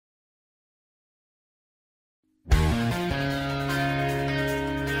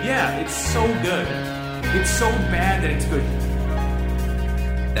Yeah, it's so good. It's so bad that it's good.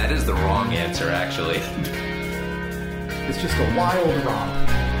 That is the wrong answer, actually. It's just a wild romp.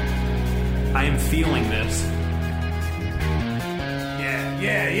 I am feeling this.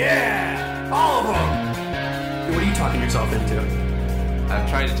 Yeah! All of them! What are you talking yourself into? I'm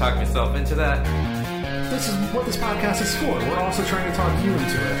trying to talk myself into that. This is what this podcast is for. We're also trying to talk you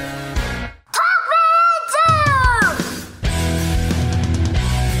into it.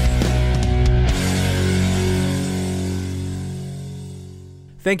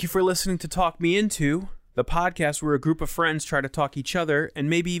 Thank you for listening to Talk Me Into, the podcast where a group of friends try to talk each other and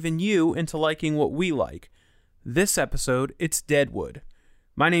maybe even you into liking what we like. This episode, it's Deadwood.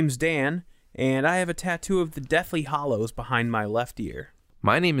 My name's Dan, and I have a tattoo of the Deathly Hallows behind my left ear.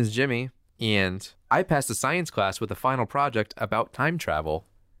 My name is Jimmy, and I passed a science class with a final project about time travel.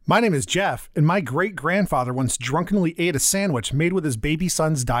 My name is Jeff, and my great-grandfather once drunkenly ate a sandwich made with his baby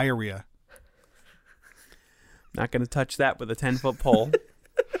son's diarrhea. Not going to touch that with a 10-foot pole.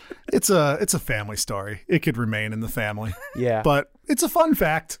 It's a family story. It could remain in the family. Yeah. But it's a fun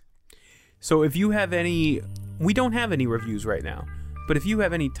fact. So if you have any... We don't have any reviews right now, but if you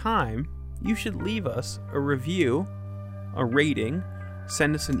have any time, you should leave us a review, a rating,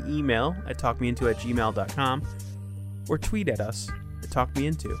 send us an email at talkmeinto@gmail.com, or tweet at us at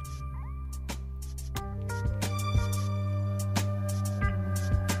talkmeinto.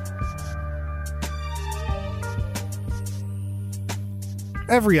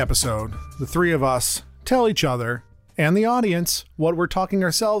 Every episode, the three of us tell each other and the audience what we're talking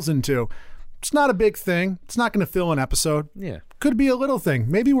ourselves into. It's not a big thing. It's not going to fill an episode. Yeah. Could be a little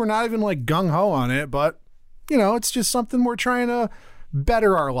thing. Maybe we're not even like gung-ho on it, but, you know, it's just something we're trying to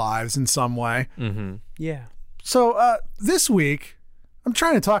better our lives in some way. Mm-hmm. Yeah. So this week, I'm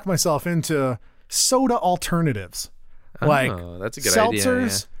trying to talk myself into soda alternatives. Like that's a good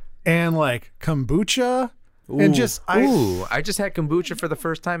seltzers idea, and like kombucha. Ooh. And just, I just had kombucha for the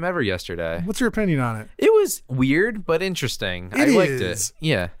first time ever yesterday. What's your opinion on it? It was weird, but interesting. I liked it.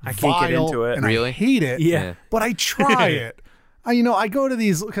 Yeah. I can't get Vile, into it. and Really? I hate it. Yeah. But I try it. I go to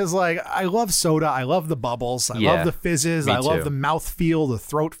these because, like, I love soda. I love the bubbles. I Yeah, love the fizzes. me I love too. the mouth feel, the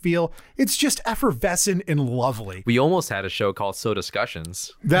throat feel. It's just effervescent and lovely. We almost had a show called So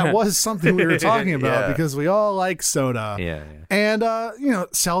Discussions. That was something we were talking about Yeah. because we all like soda. Yeah. And,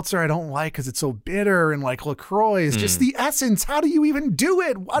 seltzer I don't like because it's so bitter, and like LaCroix is just the essence. How do you even do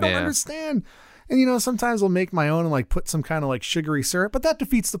it? I don't Yeah. understand. And, sometimes I'll make my own and like put some kind of like sugary syrup, but that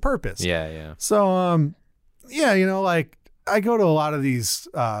defeats the purpose. Yeah. So, like I go to a lot of these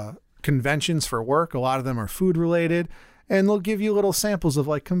conventions for work. A lot of them are food related, and they'll give you little samples of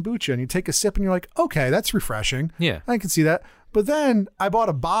like kombucha, and you take a sip and you're like, okay, that's refreshing. Yeah. I can see that. But then I bought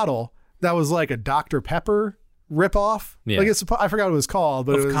a bottle that was like a Dr. Pepper ripoff. Yeah. Like I forgot what it was called,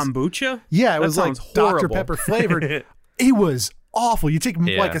 but Of it was kombucha? yeah, it That was like sounds Dr. horrible. Pepper flavored. It was awful. You take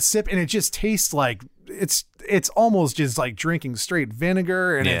Yeah. like a sip and it just tastes like it's almost just like drinking straight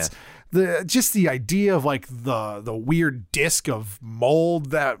vinegar, and Yeah. it's the idea of like the weird disc of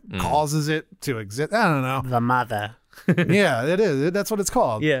mold that causes it to exist. I don't know. The mother. Yeah, it is. That's what it's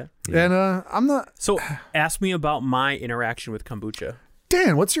called. Yeah. And I'm not. So ask me about my interaction with kombucha.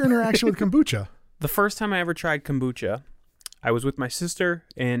 Dan, what's your interaction with kombucha? The first time I ever tried kombucha, I was with my sister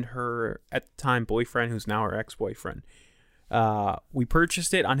and her, at the time, boyfriend, who's now her ex-boyfriend. We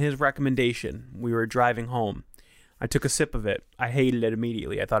purchased it on his recommendation. We were driving home. I took a sip of it. I hated it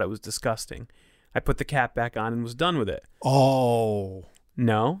immediately. I thought it was disgusting. I put the cap back on and was done with it. Oh,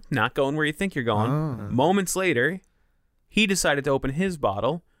 No, not going where you think you're going. Moments later, he decided to open his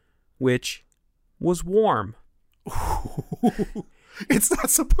bottle, which was warm. it's not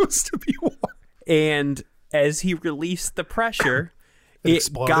supposed to be warm. And as he released the pressure, It it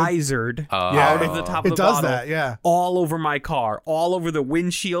exploded? geysered Yeah, out of the top it of the does bottle. that, yeah. All over my car, all over the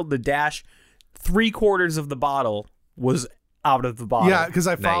windshield, the dash. 3/4 of the bottle was out of the bottle. Yeah, because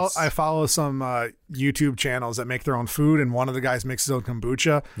I Nice. follow some YouTube channels that make their own food, and one of the guys makes his own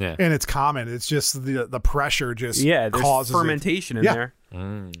kombucha. Yeah. And it's common. It's just the pressure just there's causes fermentation in Yeah. there.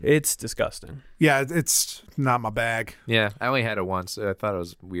 It's disgusting. Yeah, it's not my bag. Yeah. I only had it once. I thought it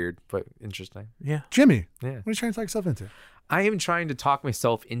was weird, but interesting. Yeah. Jimmy, Yeah. what are you trying to talk yourself into? I am trying to talk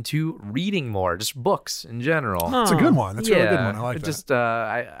myself into reading more, just books in general. It's a good one. That's a really good one. I like that. Just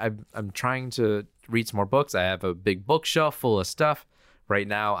I'm trying to read some more books. I have a big bookshelf full of stuff. Right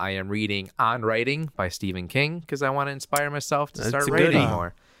now, I am reading On Writing by Stephen King because I want to inspire myself to That's start a writing goodie.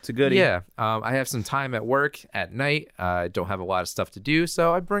 more. It's a goodie. Yeah, I have some time at work at night. I don't have a lot of stuff to do,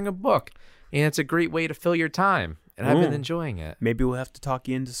 so I bring a book, and it's a great way to fill your time. And I've been Ooh. enjoying it. Maybe we'll have to talk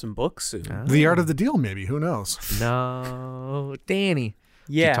you into some books soon. The art of the deal, maybe. Who knows? No, Danny.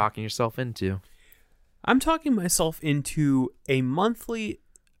 Yeah. talking yourself into? I'm talking myself into a monthly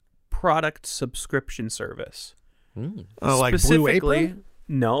product subscription service. Oh, like Blue Specifically, Apron?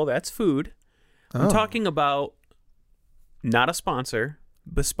 no, that's food. I'm talking about, not a sponsor,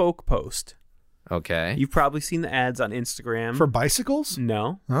 Bespoke Post. Okay. You've probably seen the ads on Instagram. For bicycles?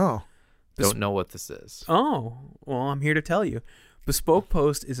 No. Oh. Don't know what this is. Oh, well, I'm here to tell you. Bespoke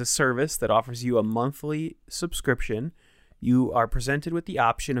Post is a service that offers you a monthly subscription. You are presented with the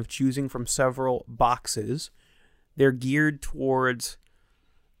option of choosing from several boxes. They're geared towards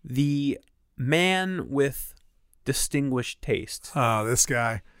the man with distinguished taste. Oh, this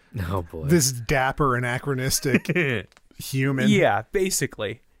guy. Oh boy. This dapper, anachronistic human. Yeah,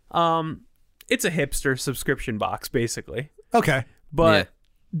 basically. It's a hipster subscription box, basically. Okay. But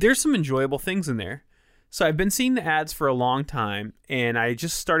there's some enjoyable things in there. So I've been seeing the ads for a long time, and I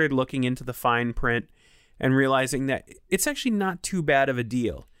just started looking into the fine print and realizing that it's actually not too bad of a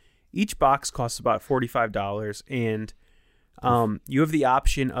deal. Each box costs about $45, and you have the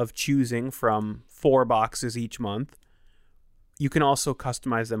option of choosing from 4 boxes each month. You can also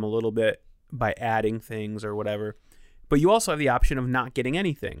customize them a little bit by adding things or whatever. But you also have the option of not getting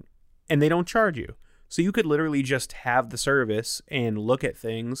anything, and they don't charge you. So you could literally just have the service and look at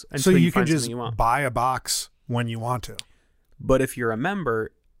things until So you find can just something you want. buy a box when you want to. But if you're a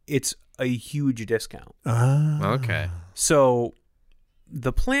member, it's a huge discount. Okay. So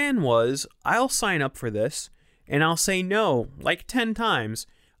the plan was, I'll sign up for this and I'll say no like 10 times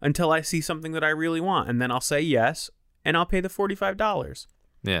until I see something that I really want. And then I'll say yes and I'll pay the $45.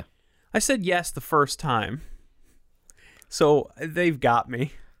 Yeah. I said yes the first time. So they've got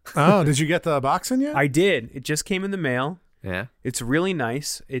me. Oh, did you get the box in yet? I did. It just came in the mail. Yeah. It's really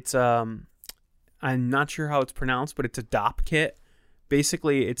nice. It's I'm not sure how it's pronounced, but it's a DOP kit.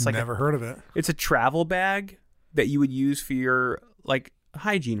 Basically, it's like Never heard of it. it's a travel bag that you would use for your like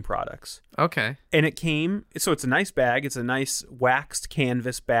hygiene products. Okay. And it came, so it's a nice bag. It's a nice waxed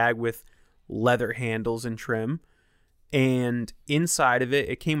canvas bag with leather handles and trim. And inside of it,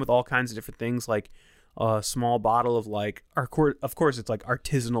 it came with all kinds of different things, like a small bottle of like, of course, it's like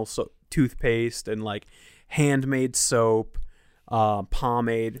artisanal toothpaste and like handmade soap,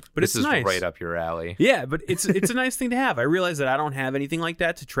 pomade. But This it's is nice. right up your alley. Yeah, but it's a nice thing to have. I realize that I don't have anything like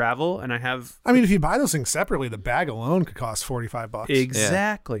that to travel, and I have I mean, if you buy those things separately, the bag alone could cost $45.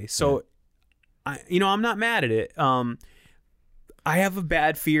 exactly. So, I'm not mad at it. I have a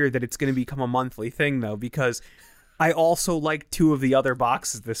bad fear that it's going to become a monthly thing though, because I also like 2 of the other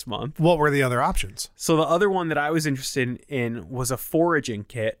boxes this month. What were the other options? So the other one that I was interested in was a foraging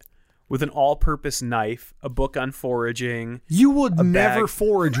kit with an all-purpose knife, a book on foraging. You would never bag.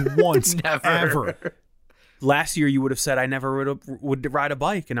 forage once, Never. ever. Last year, you would have said I never would ride a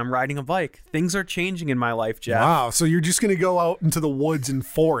bike, and I'm riding a bike. Things are changing in my life, Jeff. Wow, so you're just going to go out into the woods and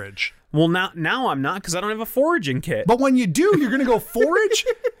forage. Well, now I'm not, because I don't have a foraging kit. But when you do, you're going to go forage?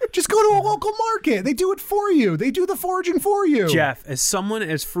 Just go to a local market. They do it for you. They do the foraging for you. Jeff, as someone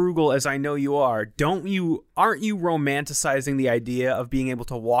as frugal as I know you are, aren't you romanticizing the idea of being able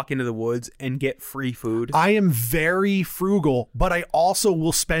to walk into the woods and get free food? I am very frugal, but I also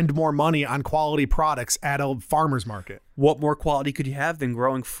will spend more money on quality products at a farmer's market. What more quality could you have than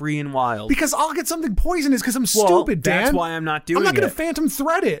growing free and wild? Because I'll get something poisonous because I'm Well, stupid, Dan. that's why I'm not doing I'm not going it. to phantom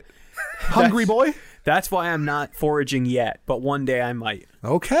thread it. Hungry boy. That's why I'm not foraging yet, but one day I might.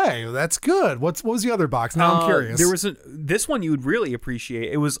 Okay, that's good. What was the other box? Now I'm curious. There was this one you would really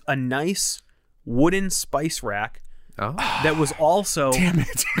appreciate. It was a nice wooden spice rack Oh. that was also Damn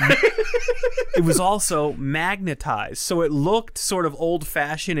it. it was also magnetized. So it looked sort of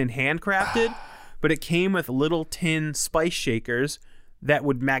old-fashioned and handcrafted, but it came with little tin spice shakers that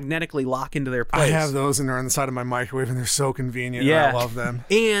would magnetically lock into their I place. have those and they're on the side of my microwave and they're so convenient. Yeah. I love them.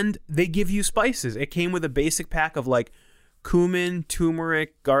 And they give you spices. It came with a basic pack of like cumin,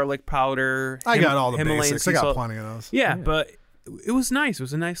 turmeric, garlic powder. I got all the Himalayan basics. sea I got salt. plenty of those. Yeah, but it was nice. It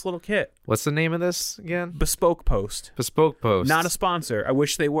was a nice little kit. What's the name of this again? Bespoke Post. Bespoke Post. Not a sponsor. I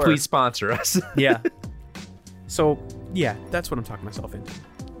wish they were. Please sponsor us. Yeah. So, yeah, that's what I'm talking myself into.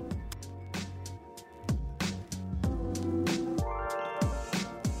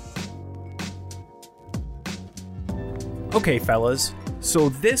 Okay, fellas. So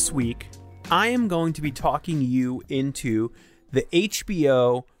this week, I am going to be talking you into the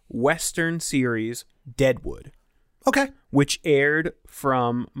HBO Western series Deadwood, Okay. which aired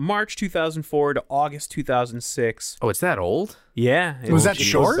from March 2004 to August 2006. Oh, it's that old? Yeah. Was that goes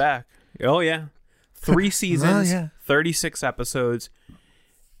short? Back. Oh, yeah. 3 seasons, yeah. 36 episodes.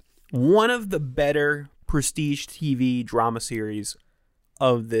 One of the better prestige TV drama series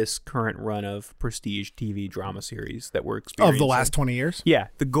of this current run of prestige TV drama series that we're experiencing. Of the last 20 years? Yeah,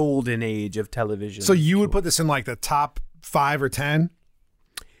 the golden age of television. So you would put this in like the top 5 or 10?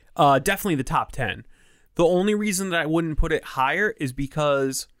 Definitely the top 10. The only reason that I wouldn't put it higher is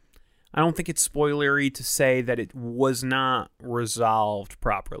because I don't think it's spoilery to say that it was not resolved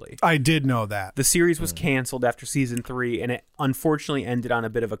properly. I did know that. The series was canceled after season 3, and it unfortunately ended on a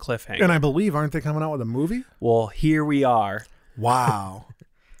bit of a cliffhanger. And I believe, aren't they coming out with a movie? Well, here we are. Wow.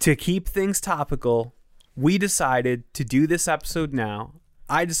 To keep things topical, we decided to do this episode now.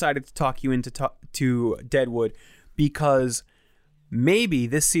 I decided to talk you into to Deadwood because maybe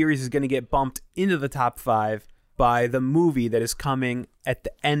this series is going to get bumped into the top 5 by the movie that is coming at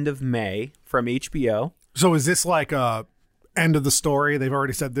the end of May from HBO. So is this like a end of the story? They've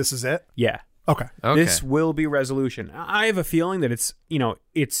already said this is it? Yeah. Okay. This will be resolution. I have a feeling that it's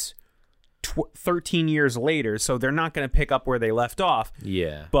 13 years later, so they're not going to pick up where they left off.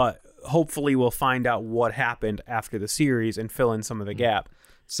 Yeah. But hopefully we'll find out what happened after the series and fill in some of the gap.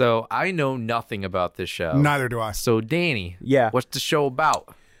 So I know nothing about this show. Neither do I. So Danny, Yeah. what's the show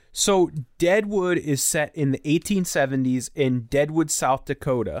about? So Deadwood is set in the 1870s in Deadwood, South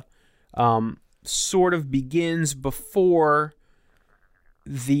Dakota. Sort of begins before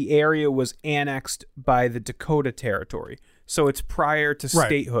the area was annexed by the Dakota Territory. So it's prior to Right.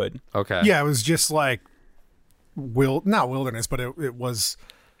 statehood. Okay. Yeah, it was just like not wilderness, but it was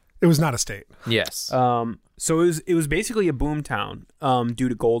not a state. Yes. So it was basically a boom town due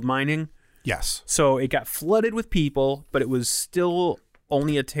to gold mining. Yes. So it got flooded with people, but it was still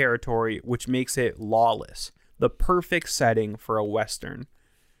only a territory, which makes it lawless. The perfect setting for a Western.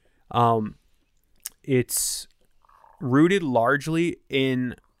 It's rooted largely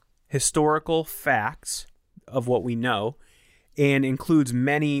in historical facts of what we know and includes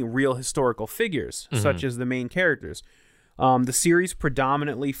many real historical figures, such as the main characters. The series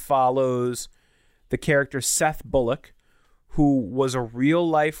predominantly follows the character Seth Bullock, who was a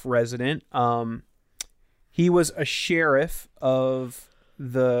real-life resident. He was a sheriff of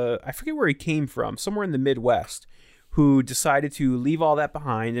I forget where he came from, somewhere in the Midwest, who decided to leave all that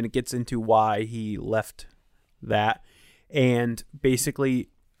behind, and it gets into why he left that, and basically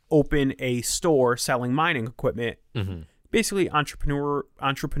open a store selling mining equipment. Basically,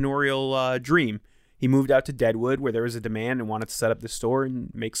 entrepreneurial dream. He moved out to Deadwood where there was a demand and wanted to set up the store and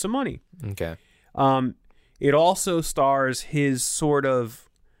make some money. Okay. It also stars his sort of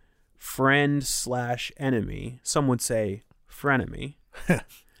friend/enemy, some would say frenemy,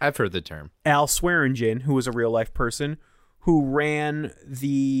 I've heard the term. Al Swearingen, who was a real life person who ran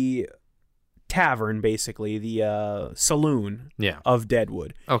the tavern, basically the saloon Yeah. of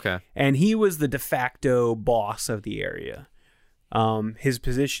Deadwood. Okay. And he was the de facto boss of the area. His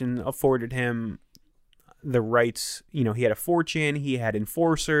position afforded him the rights. He had a fortune. He had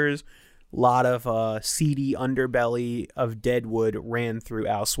enforcers. A lot of seedy underbelly of Deadwood ran through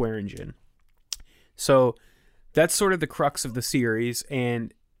Al Swearingen. So that's sort of the crux of the series,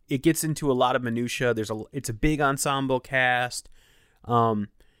 and it gets into a lot of minutia. It's a big ensemble cast.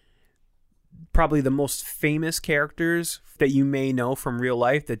 Probably the most famous characters that you may know from real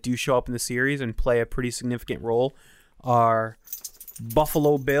life that do show up in the series and play a pretty significant role are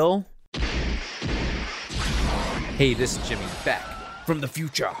Buffalo Bill. Hey, this is Jimmy back from the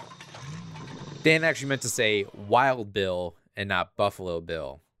future. Dan actually meant to say Wild Bill and not Buffalo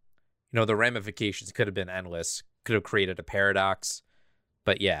Bill. The ramifications could have been endless. Could have created a paradox.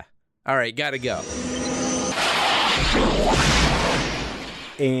 But yeah. All right, gotta go.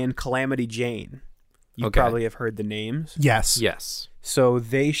 And Calamity Jane. You Okay. probably have heard the names. Yes. Yes. So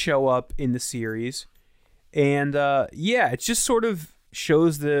they show up in the series. And it just sort of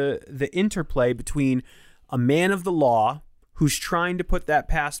shows the interplay between a man of the law who's trying to put that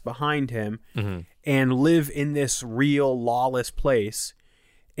past behind him and live in this real lawless place.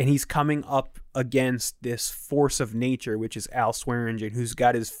 And he's coming up against this force of nature, which is Al Swearingen, who's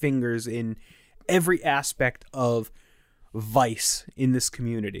got his fingers in every aspect of vice in this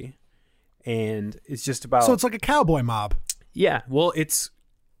community. And it's just about... So it's like a cowboy mob. Yeah, well,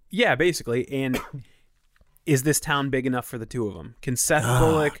 basically. And is this town big enough for the two of them? Can Seth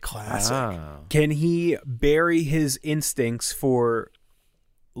Bullock... Classic. Can he bury his instincts for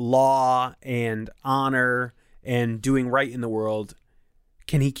law and honor and doing right in the world?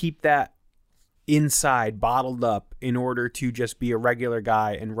 Can he keep that inside, bottled up, in order to just be a regular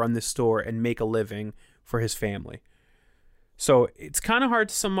guy and run the store and make a living for his family? So it's kind of hard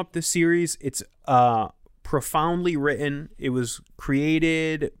to sum up this series. It's profoundly written. It was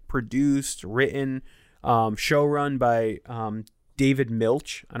created, produced, written, showrun by David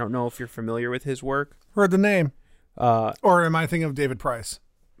Milch. I don't know if you're familiar with his work. Heard the name. Or am I thinking of David Price?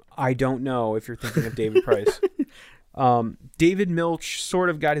 I don't know if you're thinking of David Price. David Milch sort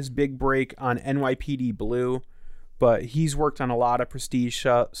of got his big break on NYPD Blue, but he's worked on a lot of prestige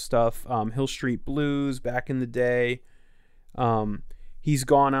stuff. Hill Street Blues back in the day. He's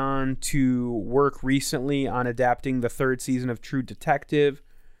gone on to work recently on adapting the 3rd season of True Detective.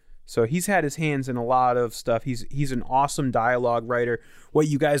 So he's had his hands in a lot of stuff. He's an awesome dialogue writer. What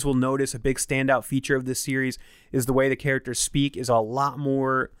you guys will notice, a big standout feature of this series, is the way the characters speak is a lot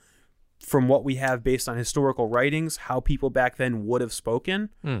more from what we have based on historical writings, how people back then would have spoken.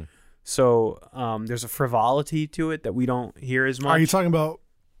 So there's a frivolity to it that we don't hear as much. Are you talking about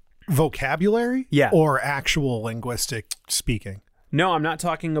vocabulary? Yeah. Or actual linguistic speaking? No, I'm not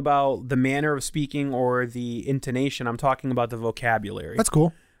talking about the manner of speaking or the intonation. I'm talking about the vocabulary. That's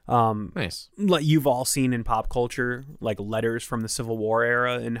cool. Nice. Like you've all seen in pop culture, like letters from the Civil War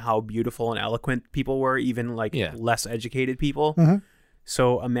era and how beautiful and eloquent people were, even like less educated people. Mm-hmm.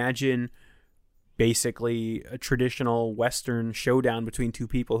 So imagine basically a traditional Western showdown between two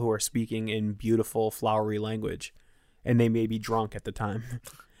people who are speaking in beautiful, flowery language, and they may be drunk at the time.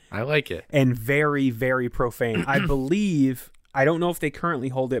 I like it. And very, very profane. I believe, I don't know if they currently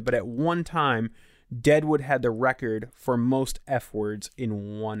hold it, but at one time, Deadwood had the record for most F words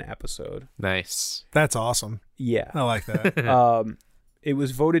in one episode. Nice. That's awesome. Yeah. I like that. It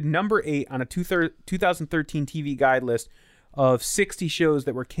was voted number 8 on a 2013 TV Guide list of 60 shows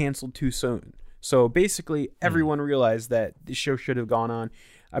that were canceled too soon. So basically, everyone realized that the show should have gone on.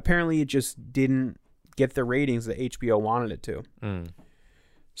 Apparently, it just didn't get the ratings that HBO wanted it to.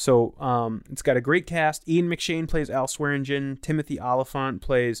 So it's got a great cast. Ian McShane plays Al Swearingen. Timothy Oliphant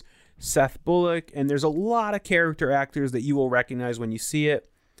plays Seth Bullock. And there's a lot of character actors that you will recognize when you see it.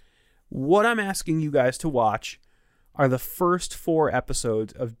 What I'm asking you guys to watch are the first 4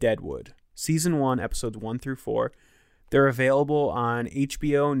 episodes of Deadwood. Season 1, episodes 1 through 4. They're available on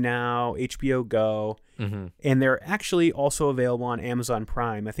HBO Now, HBO Go, and they're actually also available on Amazon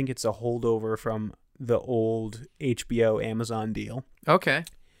Prime. I think it's a holdover from the old HBO Amazon deal. Okay.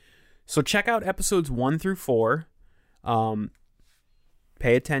 So check out episodes 1 through 4.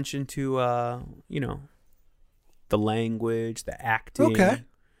 Pay attention to, the language, the acting. Okay.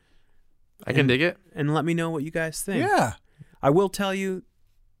 I can dig it. And let me know what you guys think. Yeah. I will tell you,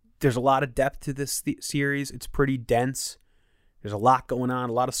 there's a lot of depth to this series. It's pretty dense. There's a lot going on,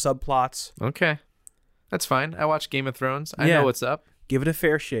 a lot of subplots. Okay. That's fine. I watch Game of Thrones. I know what's up. Give it a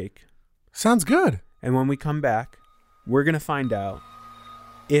fair shake. Sounds good. And when we come back, we're going to find out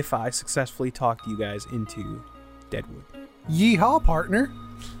if I successfully talked you guys into Deadwood. Yeehaw, partner.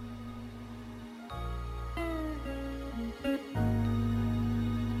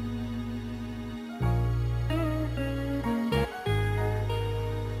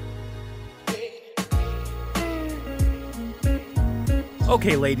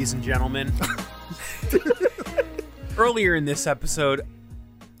 Okay, ladies and gentlemen. Earlier in this episode,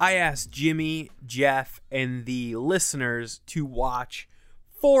 I asked Jimmy, Jeff, and the listeners to watch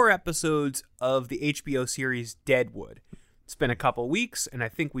 4 episodes of the HBO series Deadwood. It's been a couple weeks, and I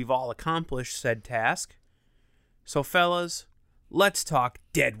think we've all accomplished said task. So, fellas, let's talk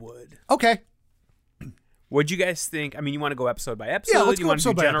Deadwood. Okay. What'd you guys think? I mean, you want to go episode by episode? Yeah, let's you go want to do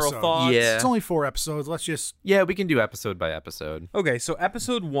episode by general episode. thoughts? Yeah. It's only 4 episodes. Let's just... Yeah, we can do episode by episode. Okay, so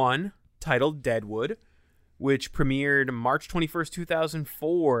episode 1, titled Deadwood, which premiered March 21st,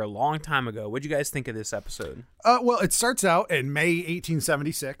 2004, a long time ago. What'd you guys think of this episode? Well, it starts out in May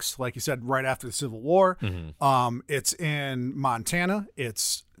 1876, like you said, right after the Civil War. It's in Montana.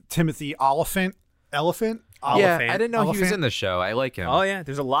 It's Timothy Oliphant. Yeah, I didn't know he was in the show. I like him. Oh, yeah,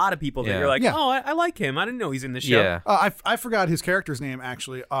 there's a lot of people that Yeah. you're like, Yeah. oh, I like him. I didn't know he's in the show. Yeah. I forgot his character's name,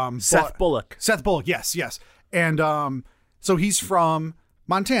 actually. Seth Bullock. Seth Bullock, yes. And so he's from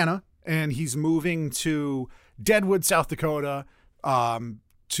Montana, and he's moving to Deadwood, South Dakota,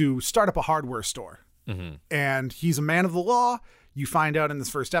 to start up a hardware store. And he's a man of the law. You find out in this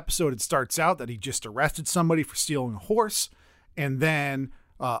first episode, it starts out that he just arrested somebody for stealing a horse. And then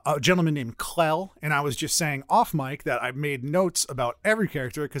a gentleman named Clell, and I was just saying off mic that I made notes about every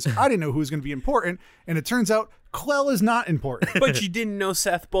character because I didn't know who was going to be important. And it turns out Clell is not important. But you didn't know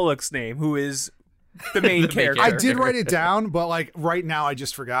Seth Bullock's name, who is the main character. I did write it down, but like right now I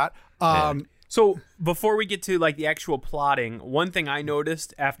just forgot. So before we get to like the actual plotting, one thing I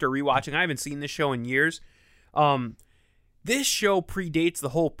noticed after rewatching, I haven't seen this show in years. This show predates the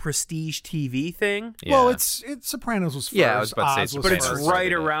whole prestige TV thing. Yeah. Well, it's Sopranos was first. Yeah, I was about to say Oz was But it's first.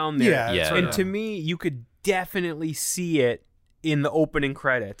 right around there. Yeah, Yeah. And to me, you could definitely see it in the opening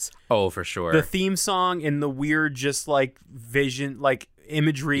credits. Oh, for sure. The theme song and the weird just like vision, like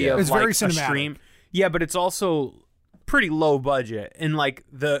imagery Yeah. of It's like very a cinematic. stream. Yeah, but it's also pretty low budget, and like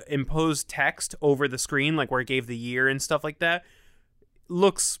the imposed text over the screen, like where it gave the year and stuff like that,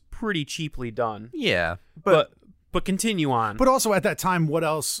 looks pretty cheaply done. Yeah, But continue on. But also at that time, what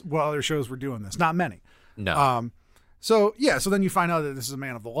other shows were doing this? Not many. no. So then you find out that this is a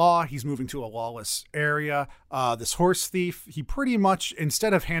man of the law. He's moving to a lawless area. This horse thief, he pretty much,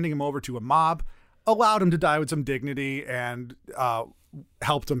 instead of handing him over to a mob, allowed him to die with some dignity and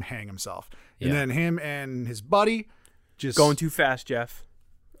helped him hang himself. And Yeah. then him and his buddy just Going too fast, Jeff.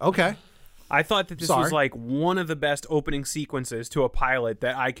 Okay. I thought that this Sorry. was like one of the best opening sequences to a pilot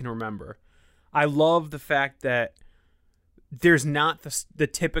that I can remember. I love the fact that there's not the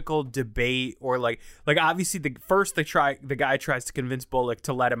typical debate or like obviously the guy tries to convince Bullock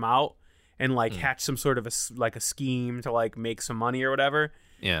to let him out and like hatch some sort of a scheme to like make some money or whatever.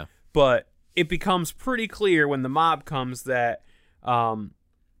 Yeah. But it becomes pretty clear when the mob comes that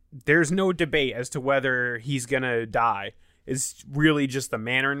there's no debate as to whether he's gonna die. It's really just the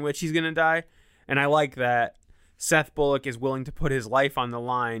manner in which he's gonna die, and I like that Seth Bullock is willing to put his life on the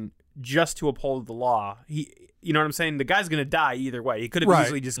line just to uphold the law. You know what I'm saying? The guy's gonna die either way. He could have Right.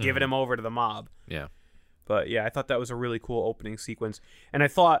 easily just given him over to the mob. Yeah. But yeah, I thought that was a really cool opening sequence, and I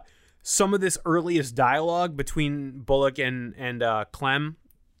thought some of this earliest dialogue between Bullock and Clem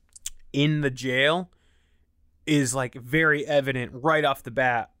in the jail is like very evident right off the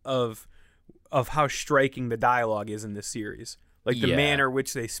bat of how striking the dialogue is in this series. Like the Yeah. manner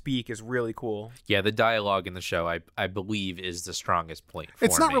which they speak is really cool. Yeah, the dialogue in the show, I believe, is the strongest point for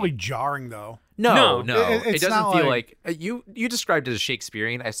It's not me. really jarring though. No. It- It it's doesn't not feel like- like you described it as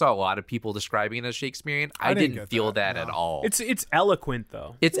Shakespearean. I saw a lot of people describing it as Shakespearean. I I didn't didn't get feel that, that no. at all. It's eloquent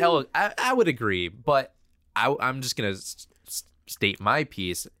though. I would agree, but I'm just gonna state my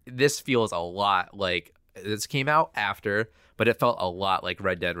piece. This feels a lot like this came out after, but it felt a lot like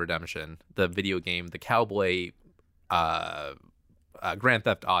Red Dead Redemption, the video game, the cowboy, Grand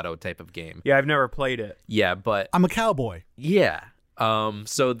Theft Auto type of game. Yeah, I've never played it. Yeah, but I'm a cowboy. yeah.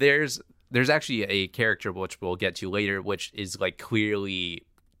 So there's actually a character which we'll get to later, which is like clearly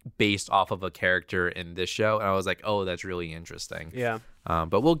based off of a character in this show, and I was like, oh, that's really interesting. Yeah.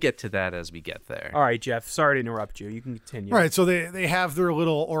 But we'll get to that as we get there. All right, Jeff. Sorry to interrupt you. You can continue. Right, so they have their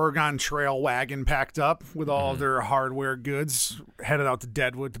little Oregon Trail wagon packed up with all of their hardware goods, headed out to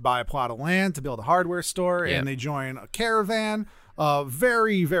Deadwood to buy a plot of land to build a hardware store, Yep. and they join a caravan,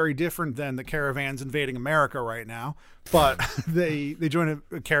 very, very different than the caravans invading America right now. But they join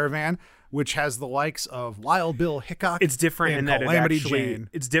a caravan which has the likes of Wild Bill Hickok. It's different in and that Calamity it actually Jane.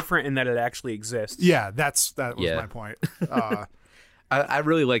 it's different in that it actually exists. Yeah, that was Yeah. my point. I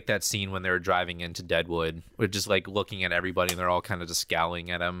really like that scene when they were driving into Deadwood, with just like looking at everybody and they're all kind of just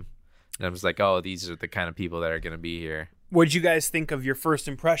scowling at him. And I was like, oh, these are the kind of people that are going to be here. What'd you guys think of your first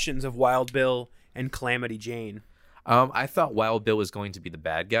impressions of Wild Bill and Calamity Jane? I thought Wild Bill was going to be the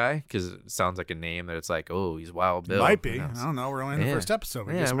bad guy because it sounds like a name that it's like, oh, he's Wild Bill. Might be. You know, I don't know. We're only in the Yeah. first episode.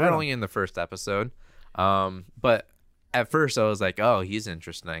 We yeah, just we're met him. only in the first episode. But at first I was like, oh, he's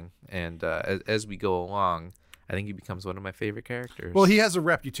interesting. And as we go along, I think he becomes one of my favorite characters. Well, he has a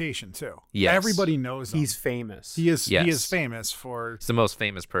reputation too. Yes. Everybody knows him. He's famous. He is Yes. famous for He's the most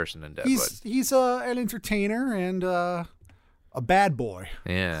famous person in Deadwood. he's an entertainer and a bad boy.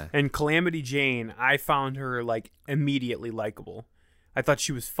 Yeah. And Calamity Jane, I found her like immediately likable. I thought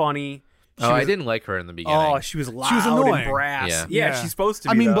she was funny. She I was- didn't like her in the beginning. Oh, she was loud annoying. and brass. Yeah. Yeah, she's supposed to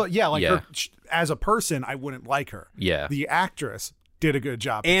be. I mean, though. but yeah, like Yeah. her as a person, I wouldn't like her. Yeah. The actress did a good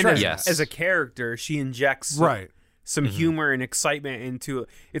job. and portraying as, her. Yes. as a character, she injects Right. some humor and excitement into it.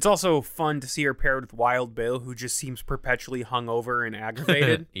 It's also fun to see her paired with Wild Bill, who just seems perpetually hungover and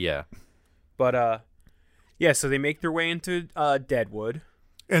aggravated. Yeah. But yeah, so they make their way into Deadwood.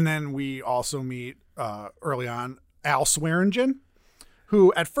 And then we also meet early on Al Swearingen,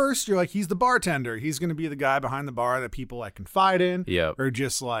 who at first you're like, he's the bartender. He's going to be the guy behind the bar that people like confide in. Yep. Or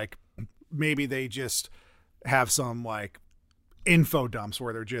just like maybe they just have some like info dumps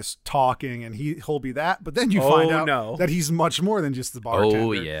where they're just talking and he'll be that. But then you find out no. that he's much more than just the bartender.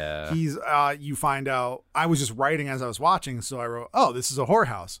 Oh, yeah. He's you find out I was just writing as I was watching, so I wrote, oh, this is a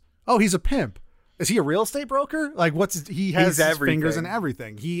whorehouse. Oh, he's a pimp. Is he a real estate broker? Like he has He's his fingers in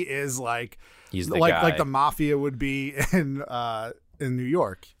everything. everything. He is like He's the like guy. like the mafia would be in New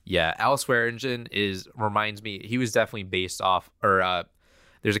York. Yeah, Al Swearingen reminds me. He was definitely based off, or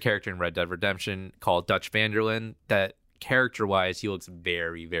there's a character in Red Dead Redemption called Dutch Vanderlyn that character-wise he looks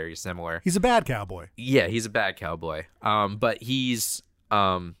very, very similar. He's a bad cowboy. Yeah, he's a bad cowboy. But he's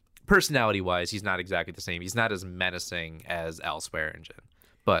personality-wise, he's not exactly the same. He's not as menacing as Al Swearingen.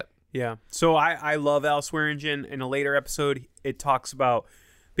 But Yeah. So I love Al Swearingen. In a later episode, it talks about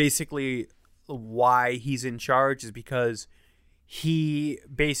basically why he's in charge is because he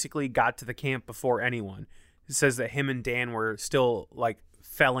basically got to the camp before anyone. It says that him and Dan were still like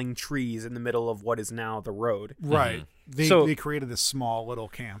felling trees in the middle of what is now the road. Right. They created this small little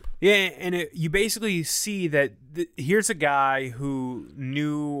camp. Yeah, and you basically see that here's a guy who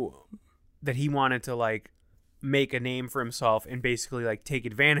knew that he wanted to like make a name for himself and basically like take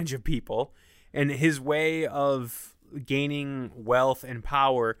advantage of people, and his way of gaining wealth and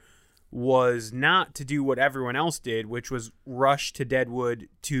power was not to do what everyone else did, which was rush to Deadwood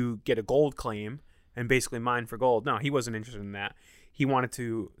to get a gold claim and basically mine for gold. No, he wasn't interested in that. He wanted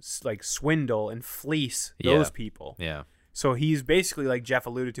to like swindle and fleece those people. Yeah. So he's basically, like Jeff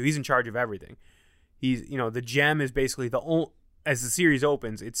alluded to, he's in charge of everything. He's, the gem is basically as the series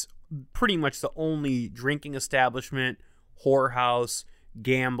opens, it's pretty much the only drinking establishment, whorehouse,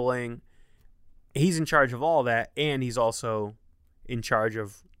 gambling. He's in charge of all that, and he's also in charge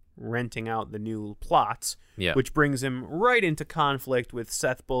of renting out the new plots, which brings him right into conflict with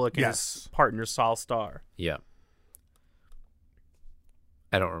Seth Bullock and his partner Saul Starr. Yeah.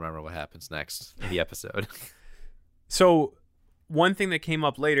 I don't remember what happens next in the episode. So one thing that came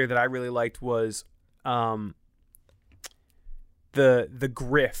up later that I really liked was the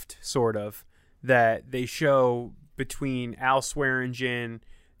grift, sort of, that they show between Al Swearingen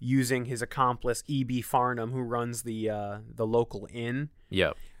using his accomplice E.B. Farnham, who runs the local inn.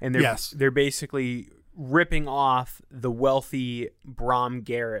 Yep. And they're basically ripping off the wealthy Brom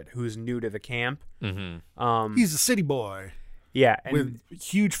Garrett, who's new to the camp. Mm-hmm. He's a city boy. Yeah. With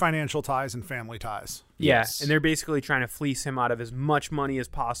huge financial ties and family ties. Yeah. Yes. And they're basically trying to fleece him out of as much money as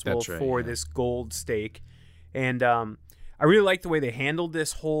possible for this gold stake. And I really like the way they handled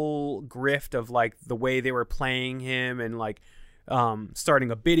this whole grift of like the way they were playing him and like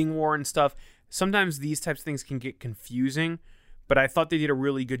starting a bidding war and stuff. Sometimes these types of things can get confusing, but I thought they did a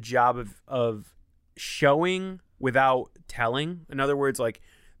really good job of showing without telling. In other words, like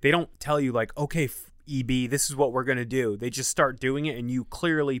they don't tell you like, okay, EB, this is what we're going to do. They just start doing it and you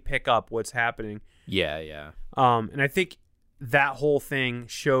clearly pick up what's happening. Yeah. And I think that whole thing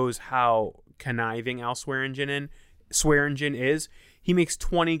shows how conniving Al Swearingen is. He makes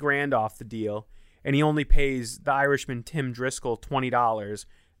 $20,000 off the deal, and he only pays the Irishman Tim Driscoll $20,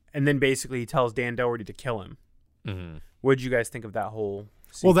 and then basically he tells Dan Doherty to kill him. Mm-hmm. What did you guys think of that whole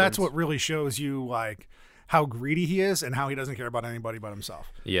sequence? Well, that's what really shows you like how greedy he is and how he doesn't care about anybody but himself.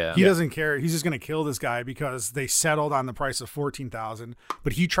 Yeah. He doesn't care. He's just going to kill this guy because they settled on the price of $14,000,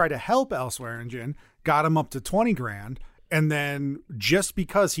 but he tried to help Al Swearingen, got him up to $20,000, and then just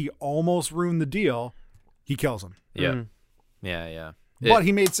because he almost ruined the deal, he kills him. Yeah. Mm. Yeah. But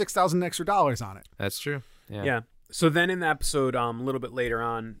he made $6,000 extra on it. That's true. Yeah. So then in the episode, a little bit later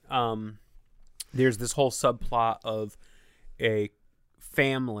on, there's this whole subplot of a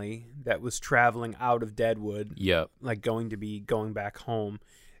family that was traveling out of Deadwood, like going back home,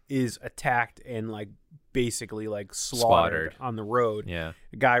 is attacked and like basically like slaughtered on the road. Yeah.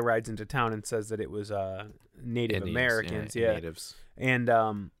 A guy rides into town and says that it was Native Indians, Americans, natives,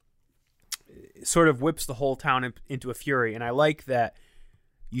 and sort of whips the whole town into a fury. And I like that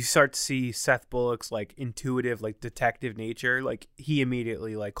you start to see Seth Bullock's like intuitive, like detective nature. Like he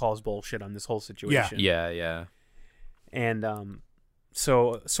immediately like calls bullshit on this whole situation. Yeah. And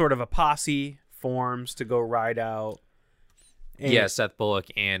so sort of a posse forms to go ride out. And Seth Bullock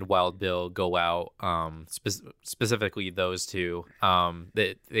and Wild Bill go out. Specifically those two.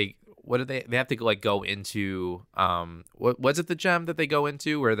 They have to like go into what was it, the gem that they go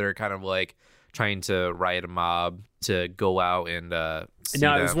into where they're kind of like trying to riot a mob to go out and see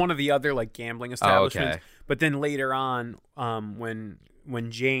no, them. it was one of the other like gambling establishments. Okay. But then later on, when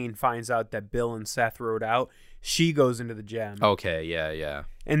Jane finds out that Bill and Seth rode out, she goes into the gem. Okay, yeah.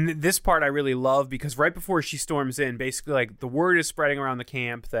 And this part I really love because right before she storms in, basically like the word is spreading around the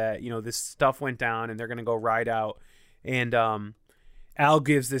camp that, this stuff went down and they're going to go ride out. And Al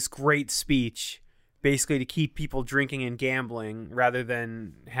gives this great speech basically to keep people drinking and gambling rather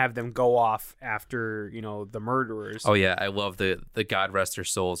than have them go off after, the murderers. Oh yeah, I love the God rest their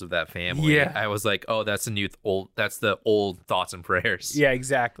souls of that family. Yeah. I was like, oh, that's the old thoughts and prayers. Yeah,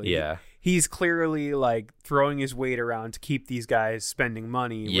 exactly. Yeah. He's clearly like throwing his weight around to keep these guys spending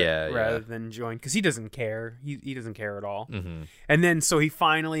money rather than join, because he doesn't care. He doesn't care at all. Mm-hmm. And then so he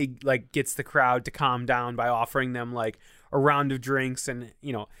finally like gets the crowd to calm down by offering them like a round of drinks and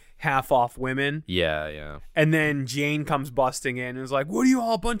half off women. Yeah. And then Jane comes busting in and is like, "What are you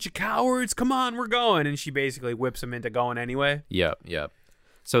all, a bunch of cowards? Come on, we're going." And she basically whips him into going anyway. Yep.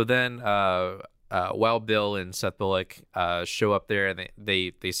 So then Wild Bill and Seth Bullock show up there, and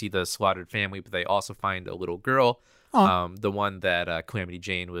they see the slaughtered family, but they also find a little girl Oh. The one that Calamity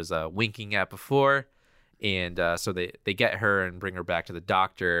Jane was winking at before. And so they get her and bring her back to the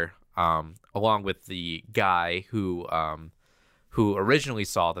doctor, along with the guy who originally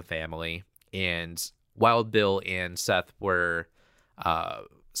saw the family. And Wild Bill and Seth were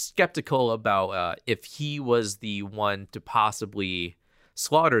skeptical about if he was the one to possibly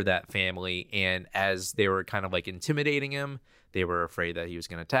slaughter that family. And as they were kind of like intimidating him, they were afraid that he was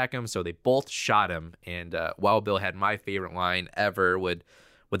going to attack him. So they both shot him. And Wild Bill had my favorite line ever: would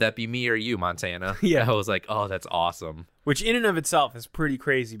that be me or you, Montana? Yeah. I was like, oh, that's awesome. Which in and of itself is pretty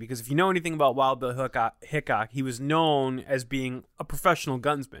crazy, because if you know anything about Wild Bill Hickok, he was known as being a professional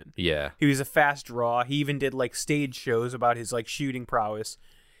gunsman. Yeah. He was a fast draw. He even did like stage shows about his like shooting prowess.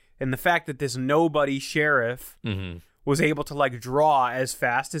 And the fact that this nobody sheriff was able to like draw as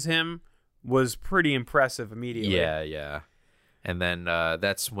fast as him was pretty impressive immediately. Yeah. And then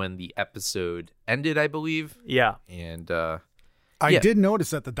that's when the episode ended, I believe. Yeah. And I did notice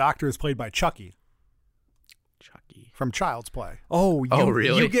that the doctor is played by Chucky Chucky. from Child's Play. Oh,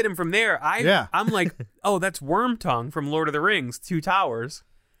 really? You get him from there. I'm like, oh, that's Wormtongue from Lord of the Rings, Two Towers.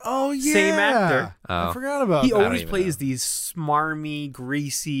 Oh, yeah. Same actor. I Oh. forgot about He that. always even plays these smarmy,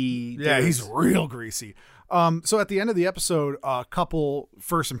 greasy. Yeah, dudes. he's real greasy. So at the end of the episode, a couple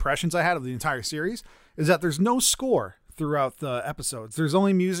first impressions I had of the entire series is that there's no score throughout the episodes. There's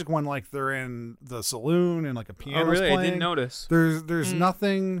only music when like they're in the saloon and like a Oh, piano's really? playing. I didn't notice. There's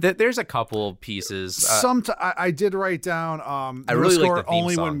nothing. There's a couple pieces. I did write down I really like score the theme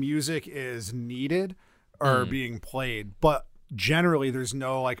only song. when music is needed or being played, but generally there's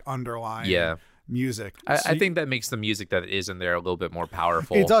no like underlying music. I think that makes the music that is in there a little bit more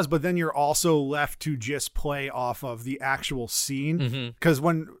powerful. It does, but then you're also left to just play off of the actual scene, because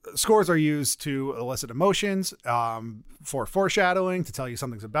when scores are used to elicit emotions, for foreshadowing, to tell you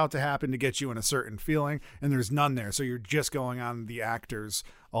something's about to happen, to get you in a certain feeling, and there's none there, so you're just going on the actors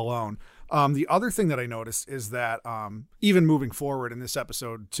alone. The other thing that I noticed is that even moving forward in this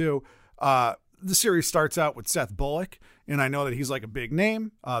episode too, the series starts out with Seth Bullock, and I know that he's like a big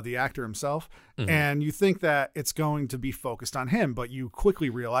name, the actor himself, and you think that it's going to be focused on him, but you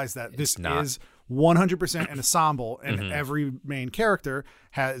quickly realize that this is 100% an ensemble, and every main character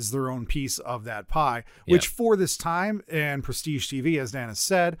has their own piece of that pie, which for this time and Prestige TV, as Dan has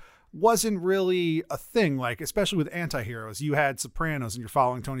said, wasn't really a thing. Like, especially with anti-heroes, you had Sopranos and you're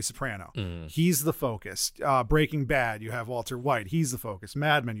following Tony Soprano. He's the focus. Breaking Bad, you have Walter White. He's the focus.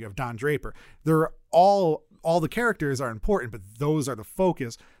 Mad Men, you have Don Draper. They're all the characters are important, but those are the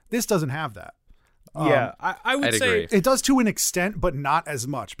focus. This doesn't have that. Yeah, I would I'd say agree. It does to an extent, but not as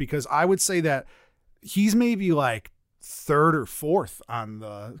much, because I would say that he's maybe like third or fourth on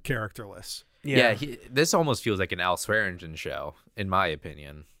the character list. Yeah, this almost feels like an Al Swearingen show, in my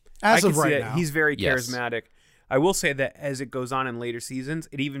opinion. As I of can see right that. now. He's very Yes. charismatic. I will say that as it goes on in later seasons,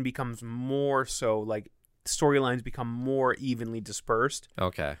 it even becomes more so, like storylines become more evenly dispersed.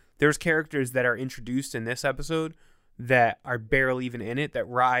 Okay. There's characters that are introduced in this episode that are barely even in it that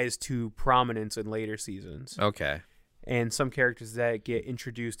rise to prominence in later seasons. Okay. And some characters that get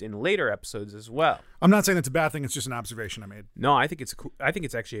introduced in later episodes as well. I'm not saying it's a bad thing. It's just an observation I made. No, I think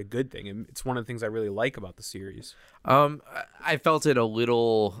it's actually a good thing. And it's one of the things I really like about the series. I felt it a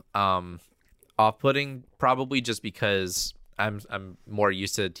little off-putting, probably just because I'm more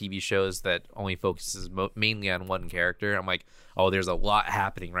used to TV shows that only focuses mainly on one character. I'm like, oh, there's a lot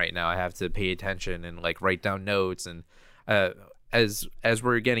happening right now. I have to pay attention and like write down notes. And as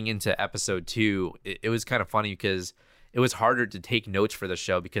we're getting into episode 2, it was kind of funny because it was harder to take notes for the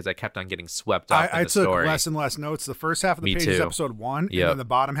show because I kept on getting swept up in I the took story. less and less notes. The first half of the Me page is too. episode 1, Yep. and then the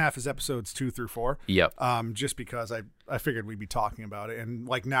bottom half is episodes 2 through 4. Yep. Just because I figured we'd be talking about it, and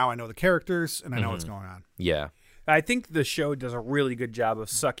like now I know the characters and I know Mm-hmm. what's going on. Yeah. I think the show does a really good job of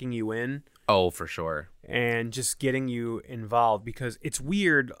sucking you in Oh, for sure. and just getting you involved, because it's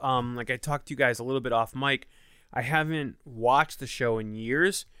weird. Like I talked to you guys a little bit off mic. I haven't watched the show in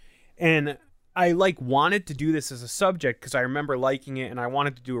years, and I like wanted to do this as a subject because I remember liking it, and I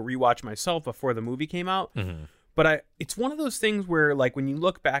wanted to do a rewatch myself before the movie came out. But it's one of those things where, like, when you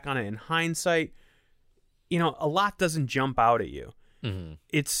look back on it in hindsight, you know, a lot doesn't jump out at you.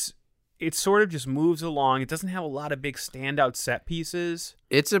 It sort of just moves along. It doesn't have a lot of big standout set pieces.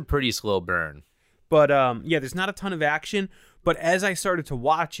 It's a pretty slow burn. But yeah, there's not a ton of action. But as I started to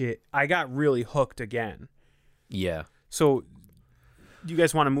watch it, I got really hooked again. Yeah. So, do you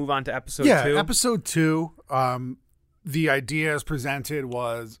guys want to move on to episode 2? Episode 2. The idea as presented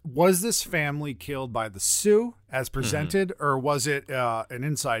was this family killed by the Sioux as presented, or was it an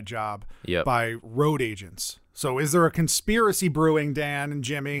inside job Yep. by road agents? So is there a conspiracy brewing, Dan and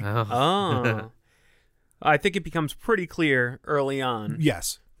Jimmy? Oh. I think it becomes pretty clear early on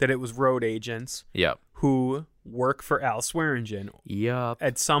Yes. that it was road agents Yep. who work for Al Swearingen. Yep.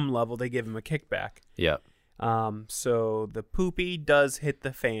 At some level, they give him a kickback. Yep. So the poopy does hit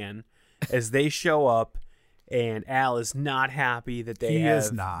the fan as they show up, and Al is not happy that they He is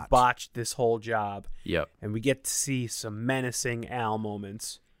have not. botched this whole job. Yep. And we get to see some menacing Al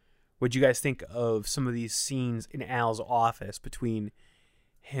moments. What'd you guys think of some of these scenes in Al's office between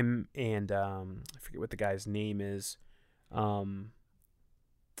him and I forget what the guy's name is,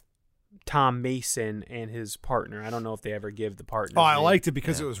 Tom Mason and his partner? I don't know if they ever give the partner. Oh, I liked it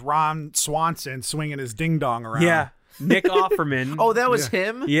because it was Ron Swanson swinging his ding dong around. Yeah, Nick Offerman. Oh, that was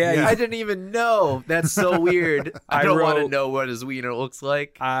him? Yeah. I didn't even know. That's so weird. I don't want to wrote- know what his wiener looks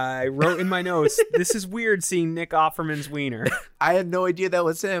like. I wrote in my notes, this is weird seeing Nick Offerman's wiener. I had no idea that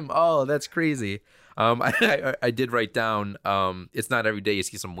was him. Oh, that's crazy. I did write down, it's not every day you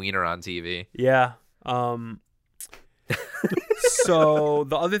see some wiener on TV. Yeah. So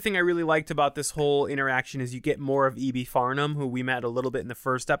the other thing I really liked about this whole interaction is you get more of E.B. Farnham, who we met a little bit in the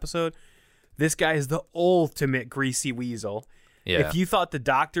first episode. This guy is the ultimate greasy weasel. Yeah. If you thought the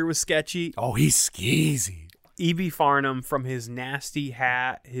doctor was sketchy, Oh, he's skeezy. E.B. Farnham, from his nasty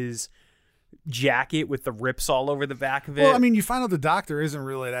hat, his jacket with the rips all over the back of it. Well, I mean, you find out the doctor isn't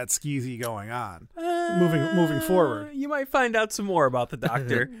really that skeezy going on. Moving forward. You might find out some more about the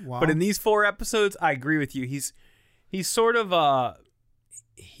doctor. Wow. But in these 4 episodes, I agree with you. He's sort of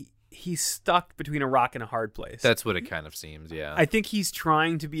he's stuck between a rock and a hard place. That's what it kind of seems, yeah. I think he's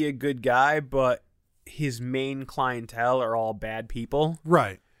trying to be a good guy, but his main clientele are all bad people.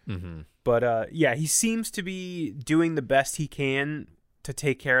 Right. Mm-hmm. But yeah, he seems to be doing the best he can to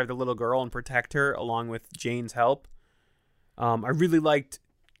take care of the little girl and protect her, along with Jane's help. I really liked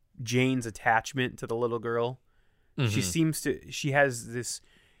Jane's attachment to the little girl. Mm-hmm. She has this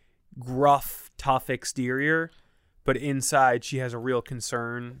gruff, tough exterior, but inside she has a real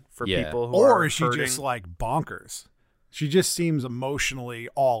concern for people who are Or is she hurting. just like bonkers? She just seems emotionally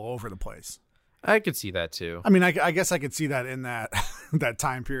all over the place. I could see that too. I mean, I guess I could see that in that that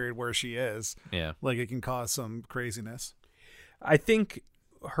time period where she is. Yeah. Like it can cause some craziness. I think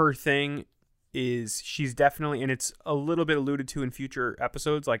her thing is she's definitely, and it's a little bit alluded to in future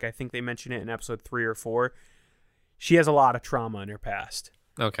episodes, like I think they mention it in episode 3 or 4, she has a lot of trauma in her past.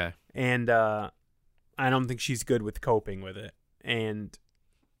 Okay. And I don't think she's good with coping with it. And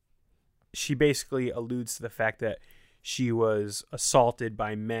she basically alludes to the fact that she was assaulted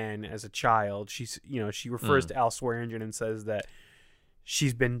by men as a child. She refers to Al Swearingen and says that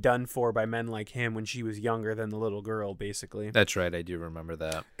she's been done for by men like him when she was younger than the little girl, basically. That's right. I do remember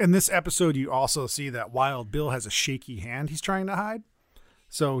that. In this episode, you also see that Wild Bill has a shaky hand he's trying to hide.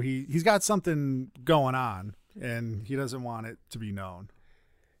 So he's got something going on, and he doesn't want it to be known.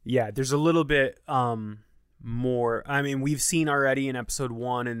 Yeah, there's a little bit more. I mean, we've seen already in episode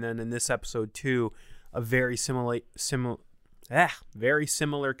 1 and then in this episode 2 a very similar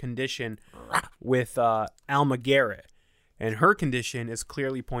condition with Alma Garrett. And her condition is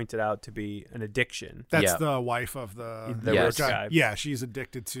clearly pointed out to be an addiction. That's Yeah. the wife of the Yes. guy. guy. Yeah, she's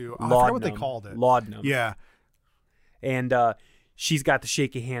addicted to. I forget what they called it. Laudanum. Yeah, And she's got the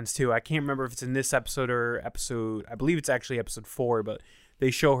shaky hands too. I can't remember if it's in this episode or episode. I believe it's actually episode 4, but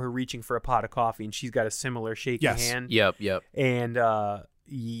they show her reaching for a pot of coffee, and she's got a similar shaky Yes. hand. Yep. And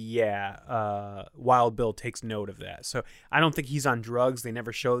Wild Bill takes note of that. So I don't think he's on drugs. They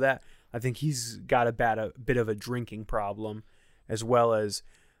never show that. I think he's got a bit of a drinking problem, as well as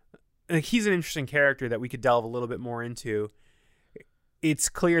he's an interesting character that we could delve a little bit more into. It's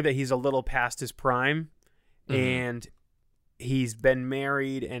clear that he's a little past his prime, and he's been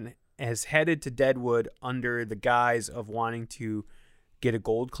married and has headed to Deadwood under the guise of wanting to get a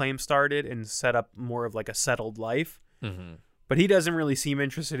gold claim started and set up more of like a settled life. Mm-hmm. But he doesn't really seem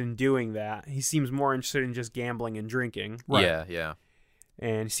interested in doing that. He seems more interested in just gambling and drinking. Right. Yeah.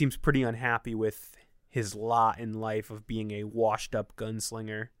 And he seems pretty unhappy with his lot in life of being a washed up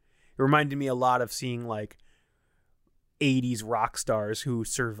gunslinger. It reminded me a lot of seeing like 80s rock stars who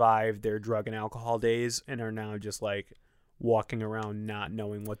survived their drug and alcohol days and are now just like walking around not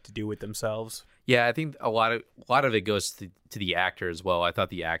knowing what to do with themselves. Yeah, I think a lot of it goes to the actor as well. I thought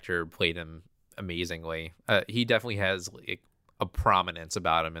the actor played him amazingly. He definitely has like a prominence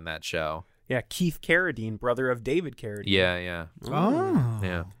about him in that show. Yeah, Keith Carradine, brother of David Carradine. Yeah. Oh.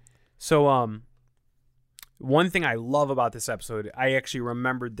 Yeah. So, one thing I love about this episode, I actually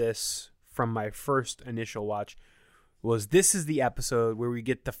remembered this from my first initial watch, was this is the episode where we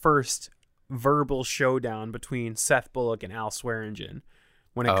get the first verbal showdown between Seth Bullock and Al Swearingen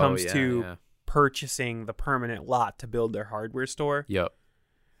when it comes to purchasing the permanent lot to build their hardware store. Yep.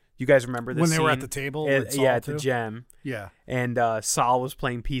 You guys remember this when they were at scene? the table? with Saul, at the too? gem. Yeah. And Saul was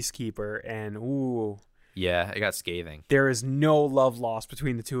playing Peacekeeper, and ooh, Yeah, it got scathing. there is no love lost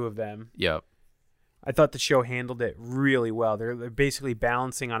between the two of them. Yep. I thought the show handled it really well. They're basically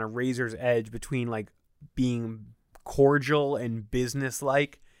balancing on a razor's edge between like being cordial and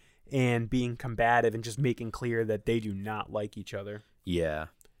businesslike and being combative and just making clear that they do not like each other. Yeah,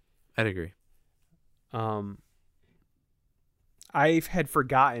 I'd agree. I've had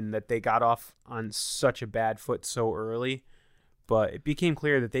forgotten that they got off on such a bad foot so early, but it became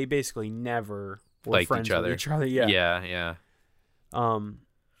clear that they basically never were Liked friends each other. with each other. Yeah. Yeah. Um,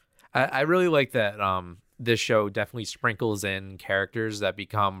 I really like that this show definitely sprinkles in characters that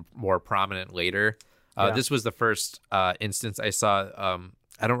become more prominent later. Yeah. This was the first instance I saw.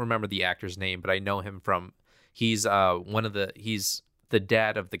 I don't remember the actor's name, but I know him from he's the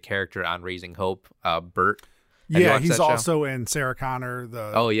dad of the character on Raising Hope, Bert. Have you Yeah, watched he's that show? also in Sarah Connor.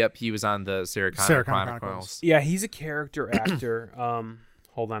 Oh, yep, he was on the Sarah Connor Chronicles. yeah, he's a character actor.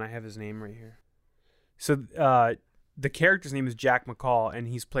 Hold on, I have his name right here. So the character's name is Jack McCall, and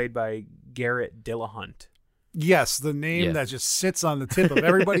he's played by Garrett Dillahunt. Yes, the name Yeah. that just sits on the tip of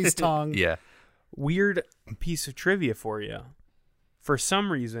everybody's tongue. Yeah. Weird piece of trivia for you. For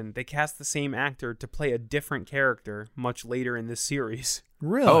some reason, they cast the same actor to play a different character much later in this series.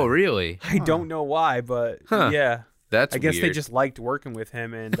 Really? Oh, really? I don't know why, but Huh. yeah. That's I guess they weird. just liked working with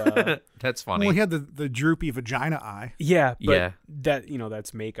him, and That's funny. Well, he had the droopy vagina eye. yeah, but Yeah.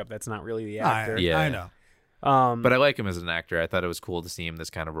 that's makeup. That's not really the actor. Yeah. I know. But I like him as an actor. I thought it was cool to see him this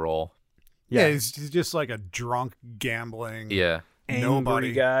kind of role. Yeah, he's just like a drunk, gambling, Yeah. angry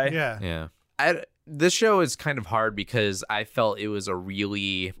nobody guy. Yeah. Yeah. This show is kind of hard because I felt it was a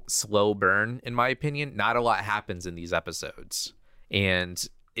really slow burn, in my opinion. Not a lot happens in these episodes. And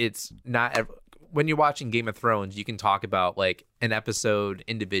it's not... When you're watching Game of Thrones, you can talk about like an episode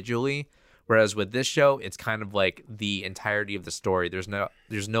individually. Whereas with this show, it's kind of like the entirety of the story. There's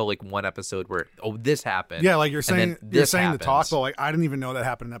no like one episode where, oh, this happened. Yeah, like you're and saying, then you're this saying the talk, happens. but like I didn't even know that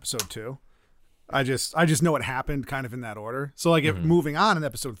happened in episode 2. I just know it happened kind of in that order. So like if moving on in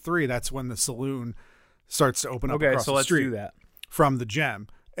episode 3, that's when the saloon starts to open up Okay, across so the let's street do that. from the gem,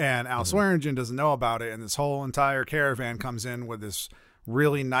 and Al Swearingen doesn't know about it, and this whole entire caravan comes in with this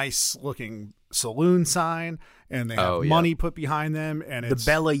really nice looking saloon sign, and they have money put behind them, and The it's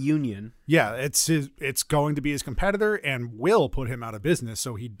Bella Union. yeah, it's going to be his competitor and will put him out of business,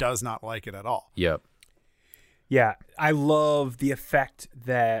 so he does not like it at all. Yep. Yeah, I love the effect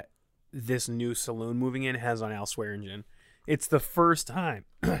that this new saloon moving in has on Al Swearingen. It's the first time.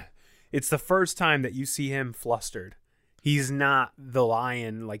 It's the first time that you see him flustered. He's not the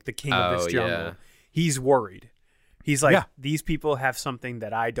lion, like the king of this jungle. Yeah. He's worried. He's like, Yeah. these people have something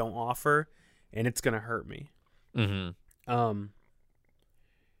that I don't offer, and it's gonna hurt me. Mm-hmm.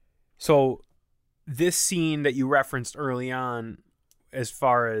 So this scene that you referenced early on, as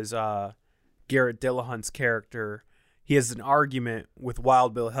far as Garrett Dillahunt's character, he has an argument with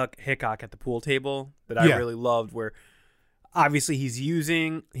Wild Bill Hickok at the pool table that I Yeah. really loved, where obviously he's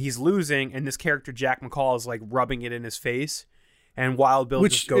losing, and this character Jack McCall is like rubbing it in his face, and Wild Bill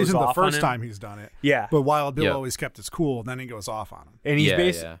just Which goes isn't the off on first him. time he's done it. Yeah, But Wild Bill Yep. always kept his cool, and then he goes off on him. and he's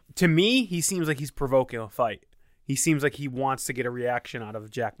Yeah. to me, he seems like he's provoking a fight. He seems like he wants to get a reaction out of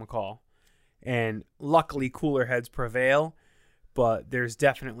Jack McCall. And luckily, cooler heads prevail, but there's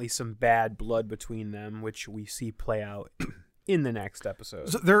definitely some bad blood between them, which we see play out in the next episode.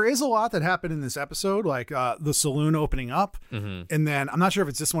 So there is a lot that happened in this episode, like the saloon opening up. And then I'm not sure if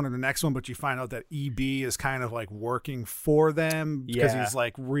it's this one or the next one, but you find out that EB is kind of like working for them because Yeah. he's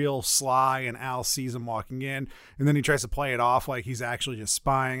like real sly, and Al sees him walking in, and then he tries to play it off like he's actually just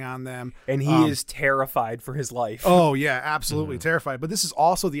spying on them. And he is terrified for his life. Oh yeah, absolutely terrified. But this is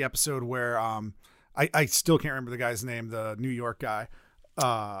also the episode where I still can't remember the guy's name, the New York guy.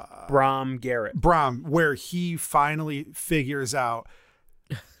 Brom Garrett. Brom, where he finally figures out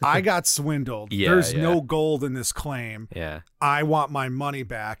I got swindled. Yeah, There's yeah. no gold in this claim. Yeah. I want my money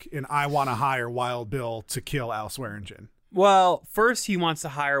back, and I want to hire Wild Bill to kill Al Swearingen. Well, first he wants to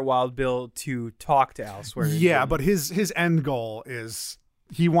hire Wild Bill to talk to Al Swearingen. Yeah, but his end goal is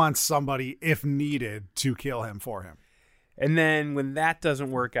he wants somebody, if needed, to kill him for him. And then when that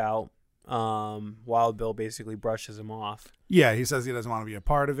doesn't work out, Wild Bill basically brushes him off. Yeah, he says he doesn't want to be a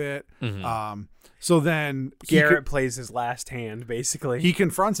part of it. So then Garrett plays his last hand, basically. he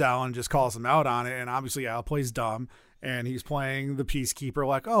confronts Al and just calls him out on it, and obviously Al plays dumb, and he's playing the peacekeeper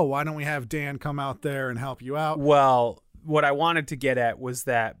like, oh, why don't we have Dan come out there and help you out? Well, what I wanted to get at was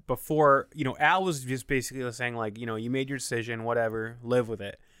that before, Al was just basically saying, like, you made your decision, whatever, live with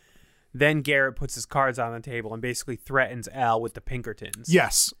it. Then Garrett puts his cards on the table and basically threatens Al with the Pinkertons.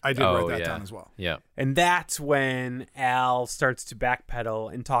 Yes, I did Oh, write that yeah. down as well. Yeah. And that's when Al starts to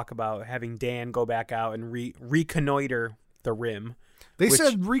backpedal and talk about having Dan go back out and reconnoiter the rim, They Which-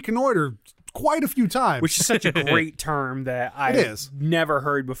 said reconnoiter quite a few times. which is such a great term that I is. never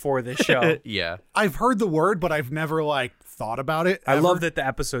heard before this show. Yeah. I've heard the word, but I've never thought about it. I ever. love that the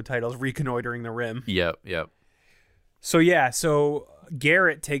episode title is Reconnoitering the Rim. Yep. So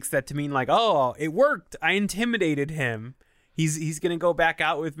Garrett takes that to mean like, oh, it worked. I intimidated him. He's gonna go back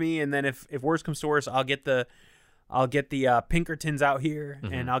out with me, and then if worse comes to worse, I'll get the Pinkertons out here,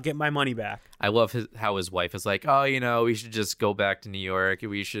 and I'll get my money back. I love how his wife is like, oh, we should just go back to New York.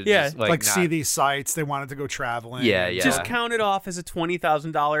 We should Yeah, just, Like not- see these sites. They wanted to go traveling. Yeah, yeah. Just count it off as a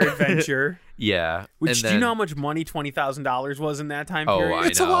 $20,000 adventure. Yeah. Which And do you then- know how much money $20,000 was in that time Oh, period? I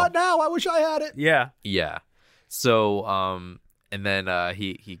It's a know. lot now. I wish I had it. Yeah. Yeah. So, and then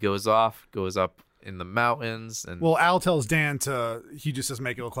he goes up in the mountains, and Well, Al tells Dan he just says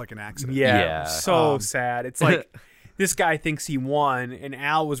make it look like an accident. Yeah. Yeah. So sad. It's like this guy thinks he won, and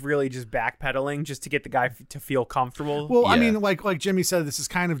Al was really just backpedaling just to get the guy to feel comfortable. Well, I Yeah. mean, like Jimmy said, this is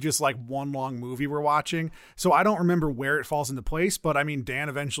kind of just like one long movie we're watching. So I don't remember where it falls into place, but I mean, Dan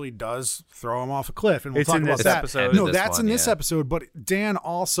eventually does throw him off a cliff, and we'll It's talk in about this that. episode. No, This that's one, in this yeah. episode. But Dan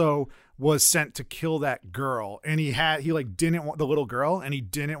also was sent to kill that girl, and he didn't want the little girl, and he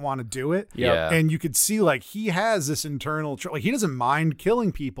didn't want to do it. Yeah. And you could see he has this internal he doesn't mind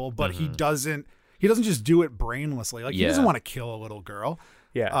killing people, but he doesn't just do it brainlessly. He doesn't Yeah. want to kill a little girl.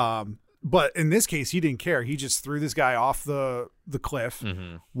 yeah. But in this case, he didn't care. He just threw this guy off the cliff,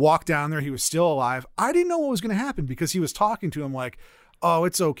 Mm-hmm. walked down there. He was still alive. I didn't know what was going to happen because he was talking to him like, oh,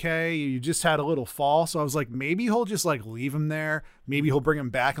 it's okay. You just had a little fall. So I was like, maybe he'll just leave him there. Maybe he'll bring him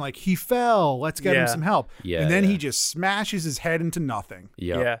back. And he fell. Let's get him Yeah. some help. Yeah, And then yeah. he just smashes his head into nothing.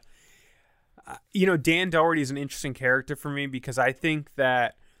 Yep. Yeah. Dan Doherty is an interesting character for me because I think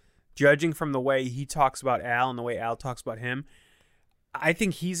that judging from the way he talks about Al and the way Al talks about him, I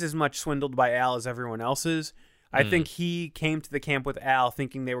think he's as much swindled by Al as everyone else is. I think he came to the camp with Al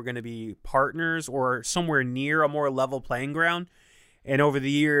thinking they were going to be partners or somewhere near a more level playing ground. And over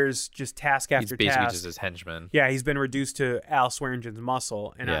the years, just task He's after basically task. just his henchman. Yeah, he's been reduced to Al Swearengen's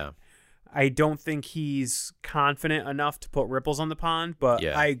muscle. And Yeah. I don't think he's confident enough to put ripples on the pond, but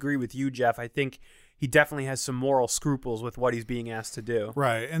Yeah. I agree with you, Jeff. I think he definitely has some moral scruples with what he's being asked to do.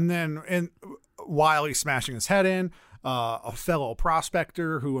 Right. And while he's smashing his head in, a fellow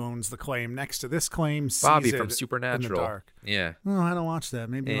prospector who owns the claim next to this claim sees Bobby it from in the Supernatural. dark. Yeah. Oh, I don't watch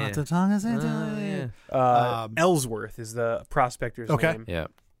that. Maybe we'll have Yeah. to talk us into it. Ellsworth is the prospector's Okay. name. Yeah.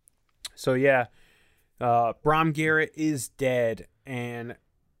 So, yeah, Brom Garrett is dead, and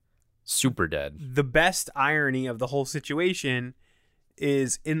Super dead. the best irony of the whole situation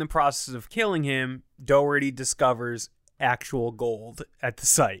is in the process of killing him, Doherty discovers actual gold at the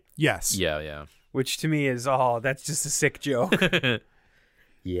site, Yes. Yeah. which to me is, that's just a sick joke.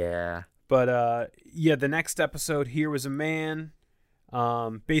 Yeah. But the next episode, Here Was a Man,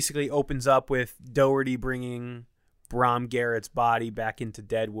 basically opens up with Doherty bringing Brom Garrett's body back into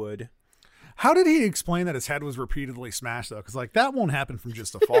Deadwood. How did he explain that his head was repeatedly smashed, though? Because, that won't happen from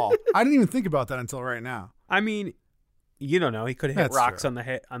just a fall. I didn't even think about that until right now. I mean, you don't know. He could have hit That's rocks true.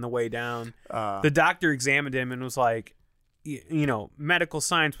 on the way down. Uh, The doctor examined him and was like, medical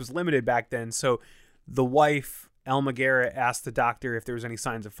science was limited back then. So the wife, Elma Garrett, asked the doctor if there was any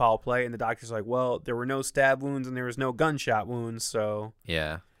signs of foul play. And the doctor's like, well, there were no stab wounds and there was no gunshot wounds. So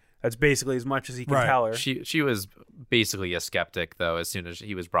Yeah. that's basically as much as he can Right. tell her. She was basically a skeptic though as soon as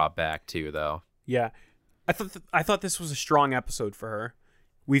he was brought back too though. Yeah. I thought this was a strong episode for her.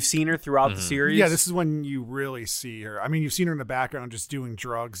 We've seen her throughout the series. yeah, this is when you really see her. I mean, you've seen her in the background just doing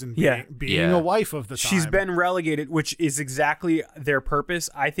drugs and Yeah. being Yeah. a wife of the time. She's been relegated, which is exactly their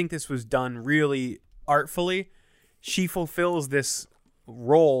purpose. I think this was done really artfully. She fulfills this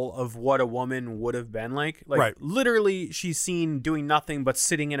role of what a woman would have been like. Right. Literally, she's seen doing nothing but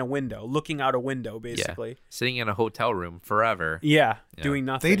sitting in a window, looking out a window, basically. Sitting in a hotel room forever. Yeah, doing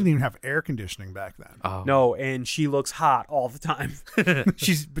nothing. They didn't even have air conditioning back then. Oh. No, and she looks hot all the time.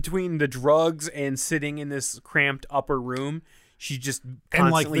 She's between the drugs and sitting in this cramped upper room. She's just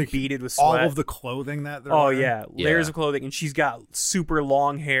constantly beaded with sweat. all of the clothing that they're Oh wearing. yeah, layers Yeah. of clothing, and she's got super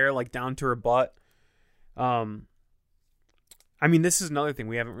long hair, down to her butt. I mean, this is another thing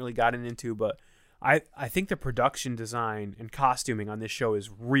we haven't really gotten into, but I think the production design and costuming on this show is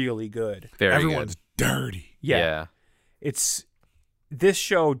really good. Very Everyone's good. dirty. Yeah, this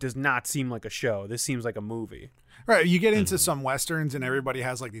show does not seem like a show. This seems like a movie. Right. You get into some Westerns and everybody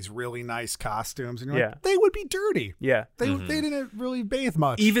has like these really nice costumes, and you're like, they would be dirty. Yeah. They didn't really bathe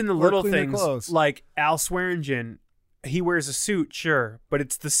much. Even the or little clean their things, clothes. like Al Swearingen, he wears a suit, sure, but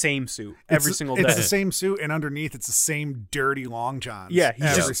it's the same suit every single day. It's the same suit, and underneath it's the same dirty long johns. Yeah,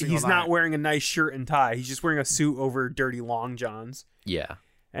 he's he's not wearing a nice shirt and tie. He's just wearing a suit over dirty long johns. Yeah.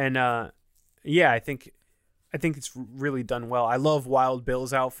 And I think it's really done well. I love Wild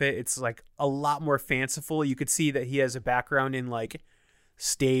Bill's outfit. It's like a lot more fanciful. You could see that he has a background in like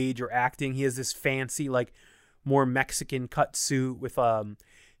stage or acting. He has this fancy, like more Mexican cut suit with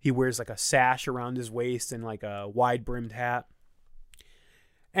he wears like a sash around his waist and like a wide brimmed hat.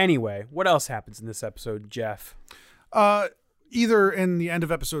 Anyway, what else happens in this episode, Jeff? Either in the end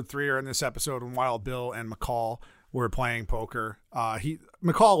of episode 3 or in this episode when Wild Bill and McCall were playing poker,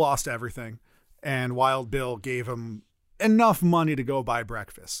 McCall lost everything, and Wild Bill gave him enough money to go buy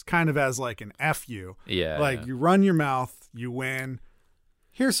breakfast, kind of as like an F you. Yeah. Like, you run your mouth, you win.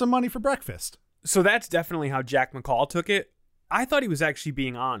 Here's some money for breakfast. So that's definitely how Jack McCall took it. I thought he was actually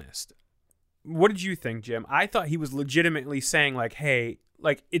being honest. What did you think, Jim? I thought he was legitimately saying like, hey,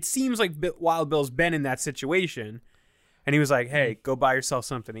 like it seems like Wild Bill's been in that situation, and he was like, hey, go buy yourself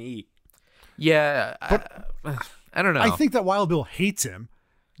something to eat. Yeah. I don't know. I think that Wild Bill hates him.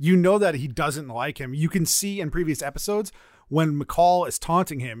 You know that he doesn't like him. You can see in previous episodes when McCall is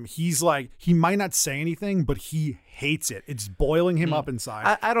taunting him, he's like, he might not say anything, but he hates it. It's boiling him up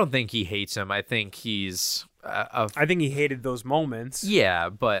inside. I don't think he hates him. I think he's... I think he hated those moments. Yeah,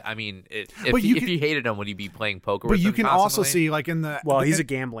 but I mean, if you hated him, would he be playing poker but with him you can constantly? also see, like in the... Well, he's a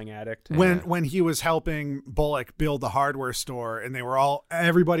gambling addict. When he was helping Bullock build the hardware store, and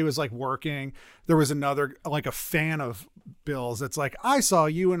everybody was like working, there was another, like a fan of Bill's that's like, I saw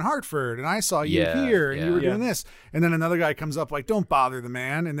you in Hartford, and I saw you here, and you were doing this. And then another guy comes up like, don't bother the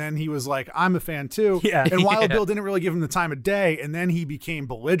man. And then he was like, I'm a fan too. Yeah. And Wild Bill didn't really give him the time of day, and then he became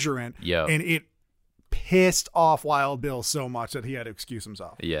belligerent. Yep. And it pissed off Wild Bill so much that he had to excuse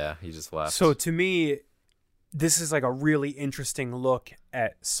himself. Yeah, he just left. So to me, this is like a really interesting look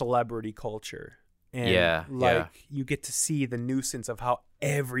at celebrity culture. And you get to see the nuisance of how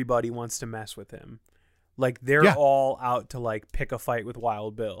everybody wants to mess with him. Like they're all out to like pick a fight with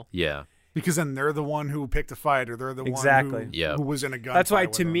Wild Bill. Yeah. Because then they're the one who picked a fight, or they're the Exactly. one who was in a gunfight. That's why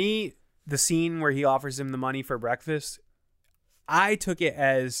with to him. me, the scene where he offers him the money for breakfast, I took it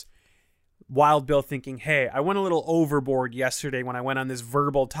as Wild Bill thinking, hey, I went a little overboard yesterday when I went on this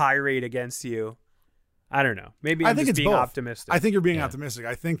verbal tirade against you. I don't know. Maybe I'm just being optimistic. I think you're being optimistic.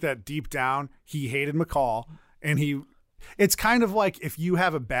 I think that deep down he hated McCall, and it's kind of like if you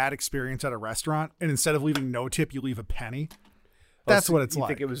have a bad experience at a restaurant and instead of leaving no tip, you leave a penny. That's what it's you like.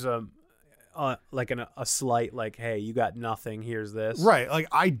 think it was like a slight, like, hey, you got nothing, here's this. Right. Like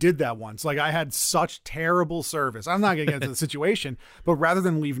I did that once. Like I had such terrible service. I'm not going to get into the situation, but rather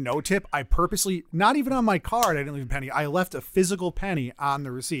than leave no tip, I purposely, not even on my card, I didn't leave a penny. I left a physical penny on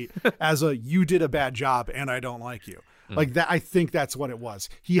the receipt as you did a bad job and I don't like you. Like that. I think that's what it was.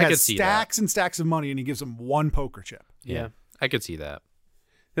 He has stacks and stacks of money and he gives him one poker chip. Yeah. I could see that.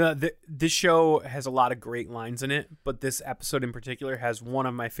 This show has a lot of great lines in it, but this episode in particular has one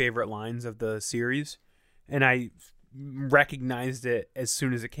of my favorite lines of the series, and I recognized it as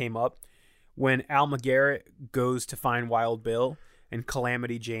soon as it came up. When Al McGarrett goes to find Wild Bill, and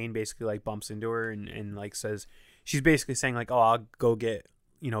Calamity Jane basically like bumps into her and like says, she's basically saying like, oh, I'll go get,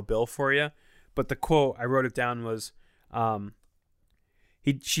 Bill for you. But the quote, I wrote it down, was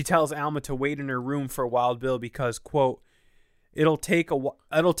she tells Alma to wait in her room for Wild Bill because, quote, it'll take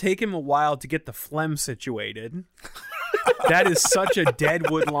him a while to get the phlegm situated. That is such a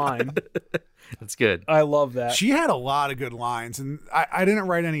Deadwood line. That's good. I love that. She had a lot of good lines, and I didn't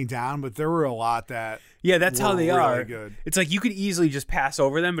write any down, but there were a lot that that's how they really are. Good. It's like you could easily just pass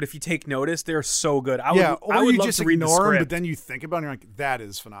over them, but if you take notice, they're so good. I or would you love just to read the ignore them, script. but then you think about it, and you're like, that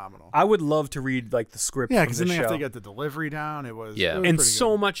is phenomenal. I would love to read like the script. Yeah, because then they show. have to get the delivery down. It was Yeah. it was And pretty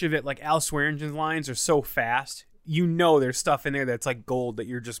so good. much of it, like Al Swearingen's lines are so fast. There's stuff in there that's like gold that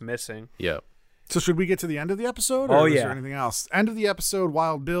you're just missing. Yeah. So should we get to the end of the episode? Or Oh, is yeah. there anything else? End of the episode,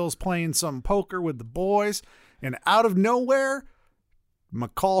 Wild Bill's playing some poker with the boys, and out of nowhere,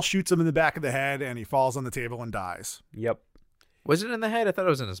 McCall shoots him in the back of the head, and he falls on the table and dies. Yep. Was it in the head? I thought it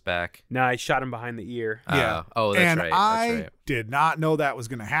was in his back. No, I shot him behind the ear. Yeah. Oh, that's and right. I That's right. did not know that was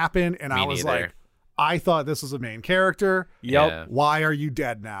going to happen, and Me I was neither. like, I thought this was a main character. Yep. Yeah. Why are you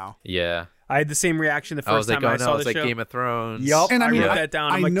dead now? Yeah. I had the same reaction the I was first like, time oh I no, saw it's the like show. Game of Thrones. Yup, And I mean, wrote I- that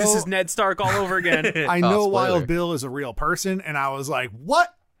down. I'm I like, this know- is Ned Stark all over again. I know spoiler. Wild Bill is a real person, and I was like,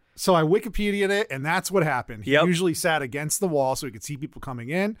 what? So I Wikipedia'd it, and that's what happened. He Yep. usually sat against the wall so he could see people coming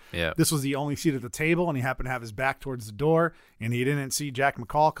in. Yeah. This was the only seat at the table, and he happened to have his back towards the door, and he didn't see Jack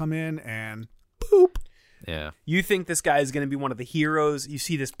McCall come in, and boop. Yeah. You think this guy is going to be one of the heroes. You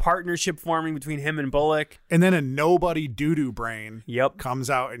see this partnership forming between him and Bullock. And then a nobody doo-doo brain Yep. comes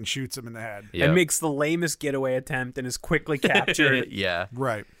out and shoots him in the head. Yeah. And makes the lamest getaway attempt and is quickly captured. Yeah.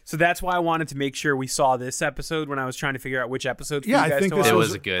 Right. So that's why I wanted to make sure we saw this episode when I was trying to figure out which episode for Yeah, you guys I think to this watch. It was,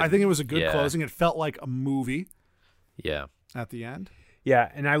 was a good- I think it was a good yeah. closing. It felt like a movie Yeah. at the end.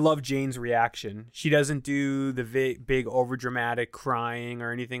 Yeah, and I love Jane's reaction. She doesn't do the big overdramatic crying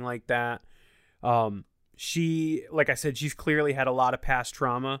or anything like that. She, like I said, she's clearly had a lot of past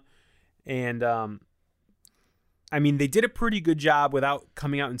trauma, and I mean, they did a pretty good job without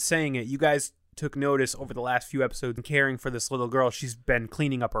coming out and saying it. You guys took notice over the last few episodes and caring for this little girl. She's been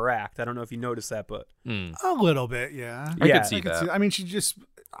cleaning up her act. I don't know if you noticed that, but A little bit, yeah. I Yeah, could see that. I mean, she just,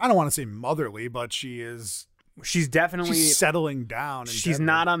 I don't want to say motherly, but she's she's settling down. She's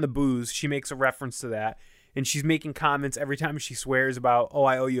not on the booze. She makes a reference to that, and she's making comments every time she swears about, "Oh,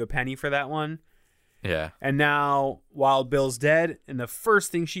 I owe you a penny for that one." Yeah. And now Wild Bill's dead, and the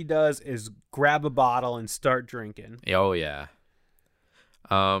first thing she does is grab a bottle and start drinking. Oh, yeah.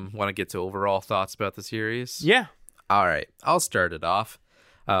 Want to get to overall thoughts about the series? Yeah. All right, I'll start it off.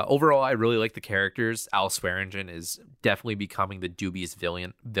 Overall, I really like the characters. Al Swearingen is definitely becoming the dubious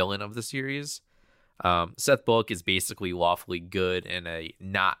villain of the series. Seth Bullock is basically lawfully good in a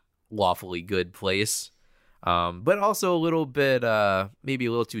not lawfully good place, but also a little bit, maybe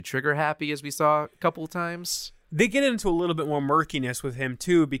a little too trigger happy, as we saw a couple of times. They get into a little bit more murkiness with him,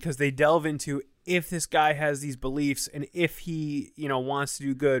 too, because they delve into if this guy has these beliefs and if he, wants to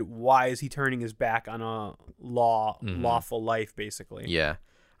do good, why is he turning his back on a lawful life, basically? Yeah.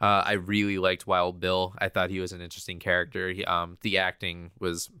 I really liked Wild Bill. I thought he was an interesting character. The acting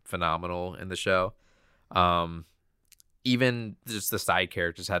was phenomenal in the show. Even just the side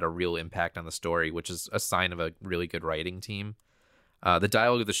characters had a real impact on the story, which is a sign of a really good writing team. The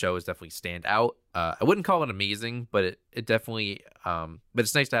dialogue of the show is definitely stand out. I wouldn't call it amazing, but it definitely. But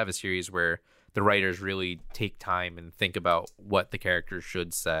it's nice to have a series where the writers really take time and think about what the characters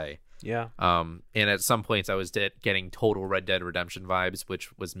should say. Yeah. And at some points, I was getting total Red Dead Redemption vibes,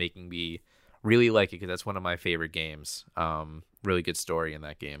 which was making me really like it because that's one of my favorite games. Really good story in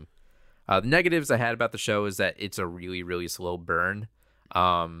that game. The negatives I had about the show is that it's a really, really slow burn.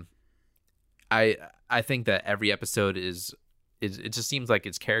 I think that every episode is it just seems like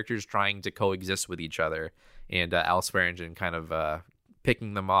it's characters trying to coexist with each other, and Al Swearingen kind of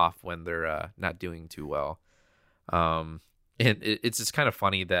picking them off when they're not doing too well. And it's just kind of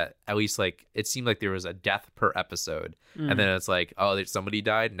funny that at least like it seemed like there was a death per episode, and then it's like, oh, somebody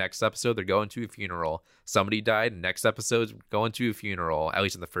died. Next episode, they're going to a funeral. Somebody died. Next episode's going to a funeral. At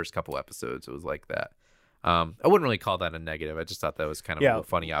least in the first couple episodes, it was like that. I wouldn't really call that a negative. I just thought that was kind of a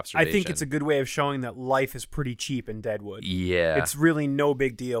funny observation. I think it's a good way of showing that life is pretty cheap in Deadwood. Yeah, It's really no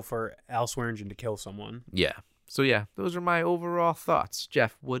big deal for Al Swearingen to kill someone. yeah. So yeah, those are my overall thoughts.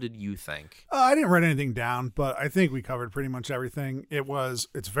 Jeff, what did you think? I didn't write anything down, but I think we covered pretty much everything.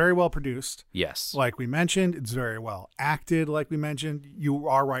 It's very well produced. Yes. Like we mentioned, it's very well acted. Like we mentioned, you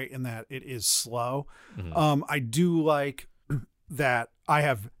are right in that it is slow. I do like that I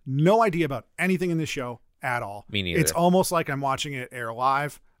have no idea about anything in this show at all. Me neither. It's almost like I'm watching it air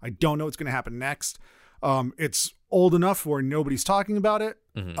live. I don't know what's going to happen next. It's old enough where nobody's talking about it.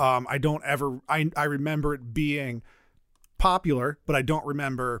 I remember it being popular, but I don't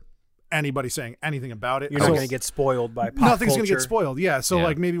remember anybody saying anything about it. You're not going to get spoiled by pop Nothing's going to culture. get spoiled. Yeah. So Yeah.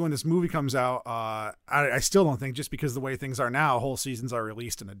 like maybe when this movie comes out, I still don't think, just because the way things are now, whole seasons are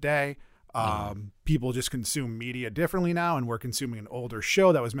released in a day. People just consume media differently now, and we're consuming an older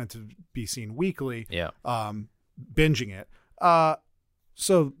show that was meant to be seen weekly. Yeah. Binging it.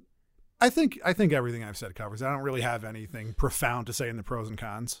 So I think everything I've said covers. I don't really have anything profound to say in the pros and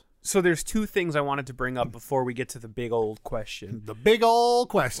cons. So there's two things I wanted to bring up before we get to the big old question. The big old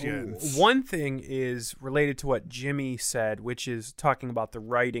questions. One thing is related to what Jimmy said, which is talking about the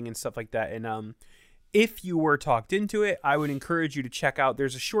writing and stuff like that. And if you were talked into it, I would encourage you to check out.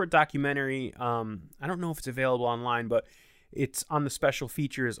 There's a short documentary. I don't know if it's available online, but it's on the special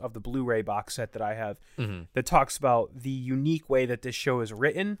features of the Blu-ray box set that I have that talks about the unique way that this show is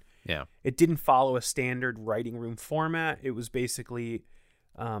written. Yeah. It didn't follow a standard writing room format. It was basically,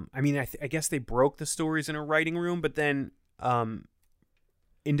 I guess they broke the stories in a writing room, but then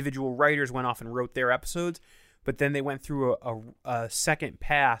individual writers went off and wrote their episodes. But then they went through a second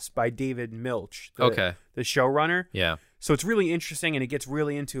pass by David Milch, the showrunner. Yeah. So it's really interesting, and it gets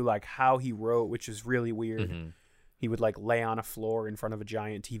really into like how he wrote, which is really weird. He would like lay on a floor in front of a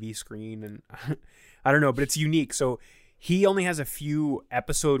giant TV screen, and I don't know, but it's unique. So he only has a few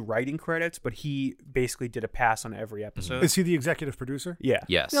episode writing credits, but he basically did a pass on every episode. Is he the executive producer? Yeah.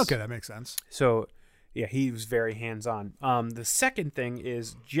 Yes. Okay, that makes sense. So, yeah, he was very hands-on. The second thing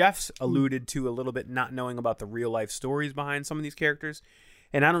is Jeff's alluded to a little bit not knowing about the real-life stories behind some of these characters.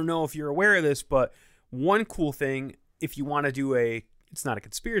 And I don't know if you're aware of this, but one cool thing, if you want to do it's not a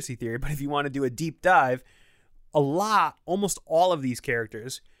conspiracy theory, but if you want to do a deep dive, almost all of these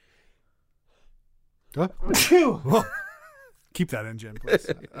characters... Huh? Keep that in, Jim, please.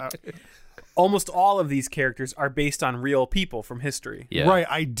 Almost all of these characters are based on real people from history. Yeah. Right.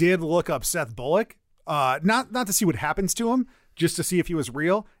 I did look up Seth Bullock, not to see what happens to him, just to see if he was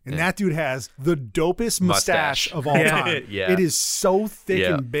real. And that dude has the dopest mustache of all time. Yeah. It is so thick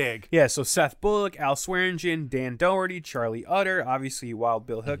and big. Yeah, so Seth Bullock, Al Swearingen, Dan Doherty, Charlie Utter, obviously Wild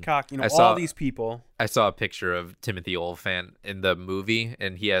Bill Hickok, all these people. I saw a picture of Timothy Olyphant in the movie,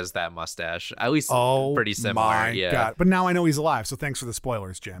 and he has that mustache. At least pretty similar. My yeah. God. But now I know he's alive, so thanks for the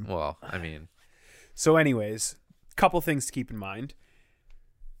spoilers, Jim. Well, I mean, So anyways, couple things to keep in mind.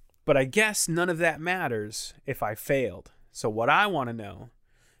 But I guess none of that matters if I failed. So what I want to know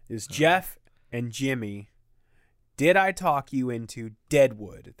is, Jeff and Jimmy, did I talk you into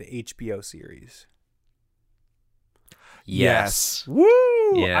Deadwood, the HBO series? yes. Woo!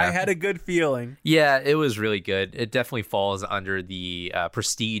 Yeah. I had a good feeling. Yeah, it was really good. It definitely falls under the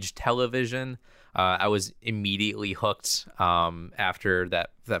prestige television. I was immediately hooked after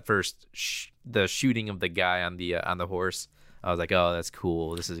that first the shooting of the guy on the horse. I was like, oh, that's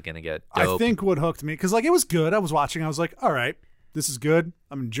cool. This is gonna get dope. I think what hooked me, because like it was good. I was watching. I was like, all right, this is good.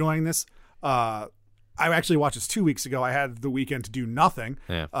 I'm enjoying this. I actually watched this 2 weeks ago. I had the weekend to do nothing.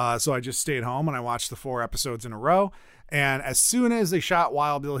 Yeah. So I just stayed home and I watched the 4 episodes in a row. And as soon as they shot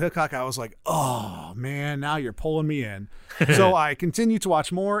Wild Bill Hickok, I was like, oh, man, now you're pulling me in. So I continued to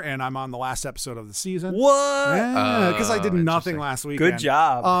watch more, and I'm on the last episode of the season. What? Yeah, because I did nothing interesting. last weekend. Good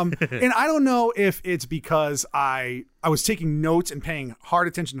job. And I don't know if it's because I was taking notes and paying hard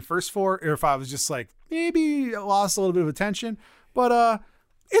attention to the first 4, or if I was just like, maybe lost a little bit of attention. But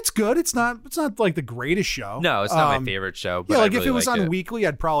it's good. It's not like the greatest show. No, it's not my favorite show. But Yeah, like I really if it was liked on weekly,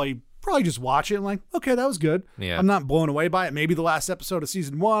 I'd probably just watch it and like, okay, that was good. Yeah. I'm not blown away by it. Maybe the last episode of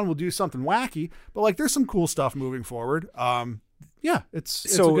season 1 will do something wacky, but like there's some cool stuff moving forward. Yeah,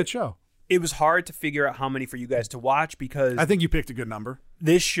 it's a good show. It was hard to figure out how many for you guys to watch because I think you picked a good number.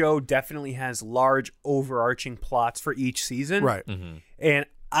 this show definitely has large overarching plots for each season. Right. And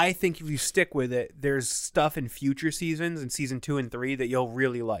I think if you stick with it, there's stuff in future seasons, in season 2 and 3, that you'll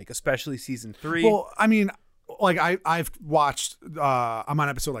really like, especially season 3. Well, I mean, like I've watched I'm on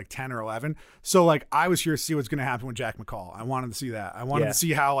episode like 10 or 11, so like I was here to see what's going to happen with Jack McCall. I wanted to see that. I wanted to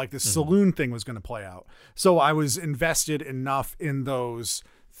see how like this saloon thing was going to play out. So I was invested enough in those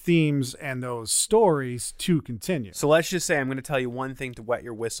themes and those stories to continue. So let's just say I'm going to tell you one thing to wet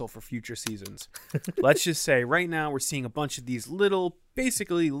your whistle for future seasons. Let's just say right now we're seeing a bunch of these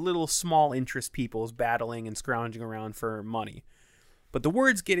basically little small interest peoples battling and scrounging around for money. But the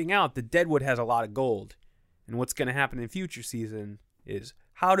word's getting out that Deadwood has a lot of gold. And what's going to happen in future season is,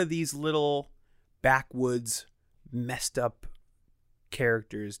 how do these little backwoods, messed up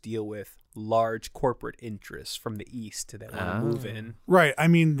characters deal with large corporate interests from the east that want to move in? Right. I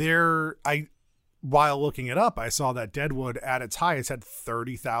mean, while looking it up, I saw that Deadwood at its highest had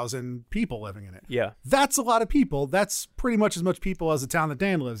 30,000 people living in it. Yeah. That's a lot of people. That's pretty much as much people as the town that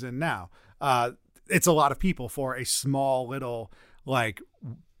Dan lives in now. It's a lot of people for a small little, like,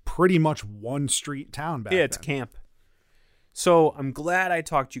 pretty much one street town back Yeah, it's then. camp. So I'm glad I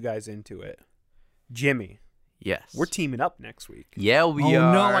talked you guys into it. Jimmy, Yes. we're teaming up next week. Yeah, we Oh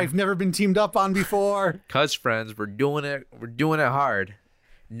are. no, I've never been teamed up on before. Cuz friends, we're doing it hard.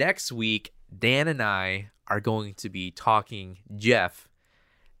 Next week, Dan and I are going to be talking Jeff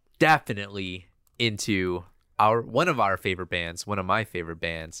definitely into one of my favorite bands,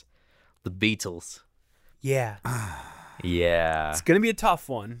 the Beatles. Yeah. Yeah. It's going to be a tough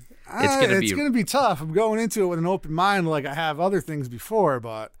one. It's gonna be- be tough. I'm going into it with an open mind, like I have other things before,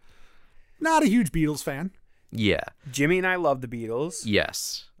 but not a huge Beatles fan. Yeah. Jimmy and I love the Beatles.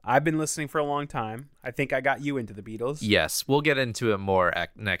 Yes. I've been listening for a long time. I think I got you into the Beatles. Yes. We'll get into it more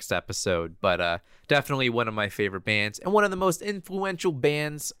next episode, but definitely one of my favorite bands and one of the most influential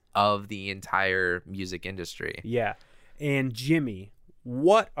bands of the entire music industry. Yeah. And Jimmy,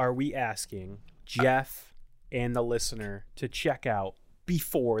 what are we asking Jeff and the listener to check out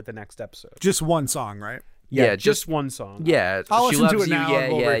before the next episode? Just one song, right? Yeah, just one song. Yeah, I'll She listen to Loves it You. now Yeah,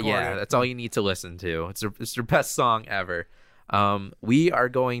 and we'll yeah, record yeah. it. That's all you need to listen to. It's their best song ever. We are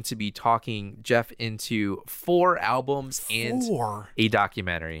going to be talking Jeff into 4 albums and 4. a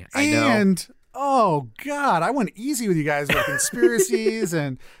documentary. I know. And oh god, I went easy with you guys with conspiracies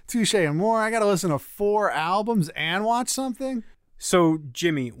and Touche and more. I got to listen to 4 albums and watch something. So,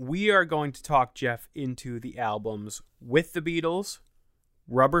 Jimmy, we are going to talk Jeff into the albums With the Beatles,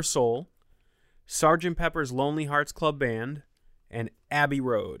 Rubber Soul, Sgt. Pepper's Lonely Hearts Club Band, and Abbey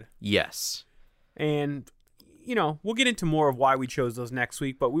Road. Yes. And, you know, we'll get into more of why we chose those next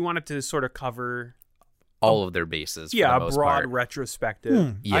week, but we wanted to sort of cover All of their bases. a for the most broad part.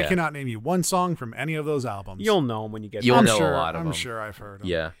 retrospective. Yeah. I cannot name you one song from any of those albums. You'll know them when you get You'll there. know sure, a lot of I'm them. sure I've heard them.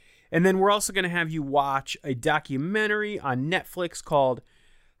 Yeah. And then we're also going to have you watch a documentary on Netflix called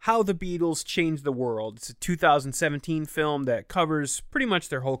How the Beatles Changed the World. It's a 2017 film that covers pretty much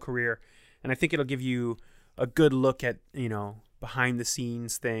their whole career. And I think it'll give you a good look at, you know, behind the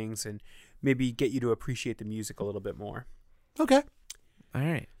scenes things and maybe get you to appreciate the music a little bit more. Okay. All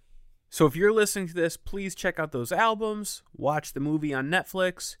right. So if you're listening to this, please check out those albums, watch the movie on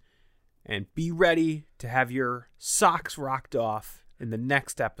Netflix, and be ready to have your socks rocked off in the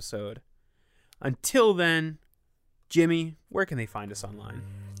next episode. Until then, Jimmy, where can they find us online?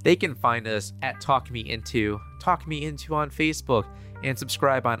 They can find us at Talk Me Into on Facebook, and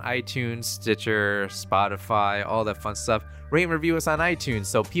subscribe on iTunes, Stitcher, Spotify, all that fun stuff. Rate and review us on iTunes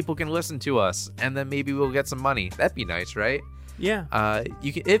so people can listen to us, and then maybe we'll get some money. That'd be nice, right? Yeah.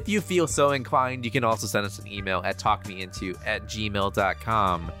 You can, if you feel so inclined, you can also send us an email at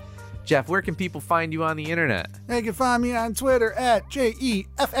talkmeinto@gmail.com. Jeff, where can people find you on the internet? You can find me on Twitter at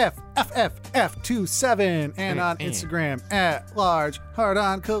JEFFFF27 and on Instagram at Large Hard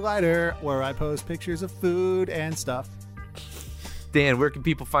On Collider, where I post pictures of food and stuff. Dan, where can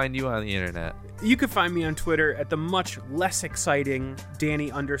people find you on the internet? You can find me on Twitter at the much less exciting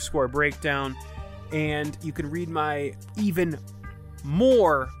Danny_breakdown. And you can read my even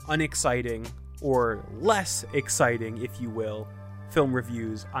more unexciting or less exciting, if you will, film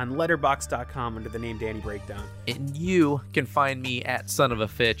reviews on letterboxd.com under the name Danny Breakdown. And you can find me at Son of a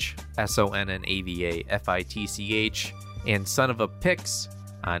Fitch, SONNAVAFITCH, and Son of a Pix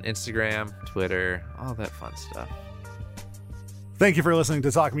on Instagram, Twitter, all that fun stuff. Thank you for listening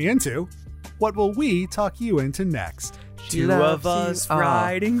to Talk Me Into. What will we talk you into next? Two of us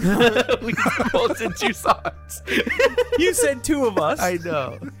riding. We both did 2 songs. You said 2 of us. I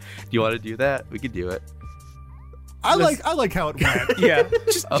know. Do you want to do that? We could do it. I like how it went. Yeah.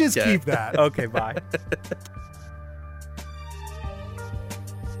 Just Okay. keep that. Okay, bye.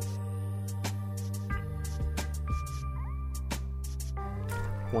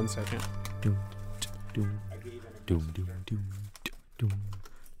 One second. Doom, doom, doom, doom, doom, doom, doom,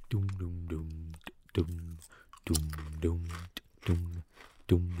 doom, doom, doom, doom, doom, doom, doom,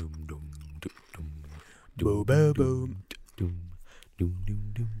 doom, doom, Boom, boom, boom. doom, doom,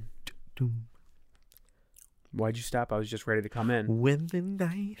 doom, doom, doom. Why'd you stop? I was just ready to come in. When the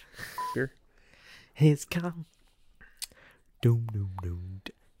night Here. has come. Doom, doom, doom,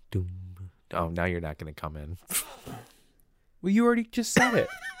 doom. Oh, now you're not going to come in. Well, you already just said it.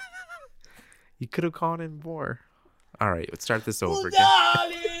 You could have called in more. All right, let's start this over again.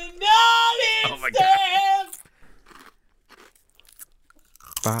 Oh my God.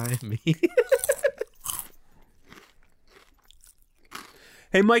 By me.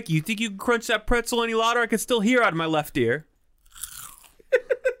 Hey, Mike, you think you can crunch that pretzel any louder? I can still hear out of my left ear.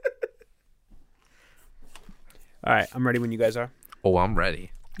 All right, I'm ready when you guys are. Oh, I'm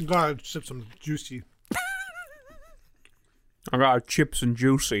ready. Gotta sip some juicy. I got chips and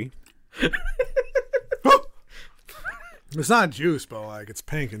juicy. It's not juice, but like it's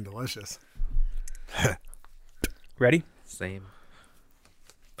pink and delicious. Ready? Same.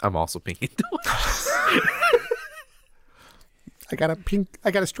 I'm also pink. I got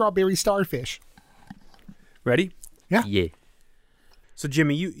a strawberry starfish. Ready? Yeah. So,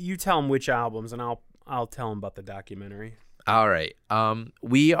 Jimmy, you tell him which albums, and I'll tell him about the documentary. All right.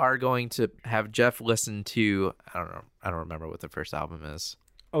 We are going to have Jeff listen to. I don't know. I don't remember what the first album is.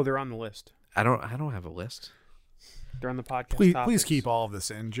 Oh, they're on the list. I don't have a list. They're on the podcast. Please topics. keep all of this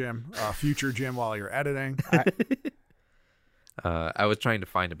in, Jim. Future Jim, while you're editing. I was trying to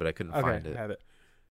find it, but I couldn't Okay, find it. I have it.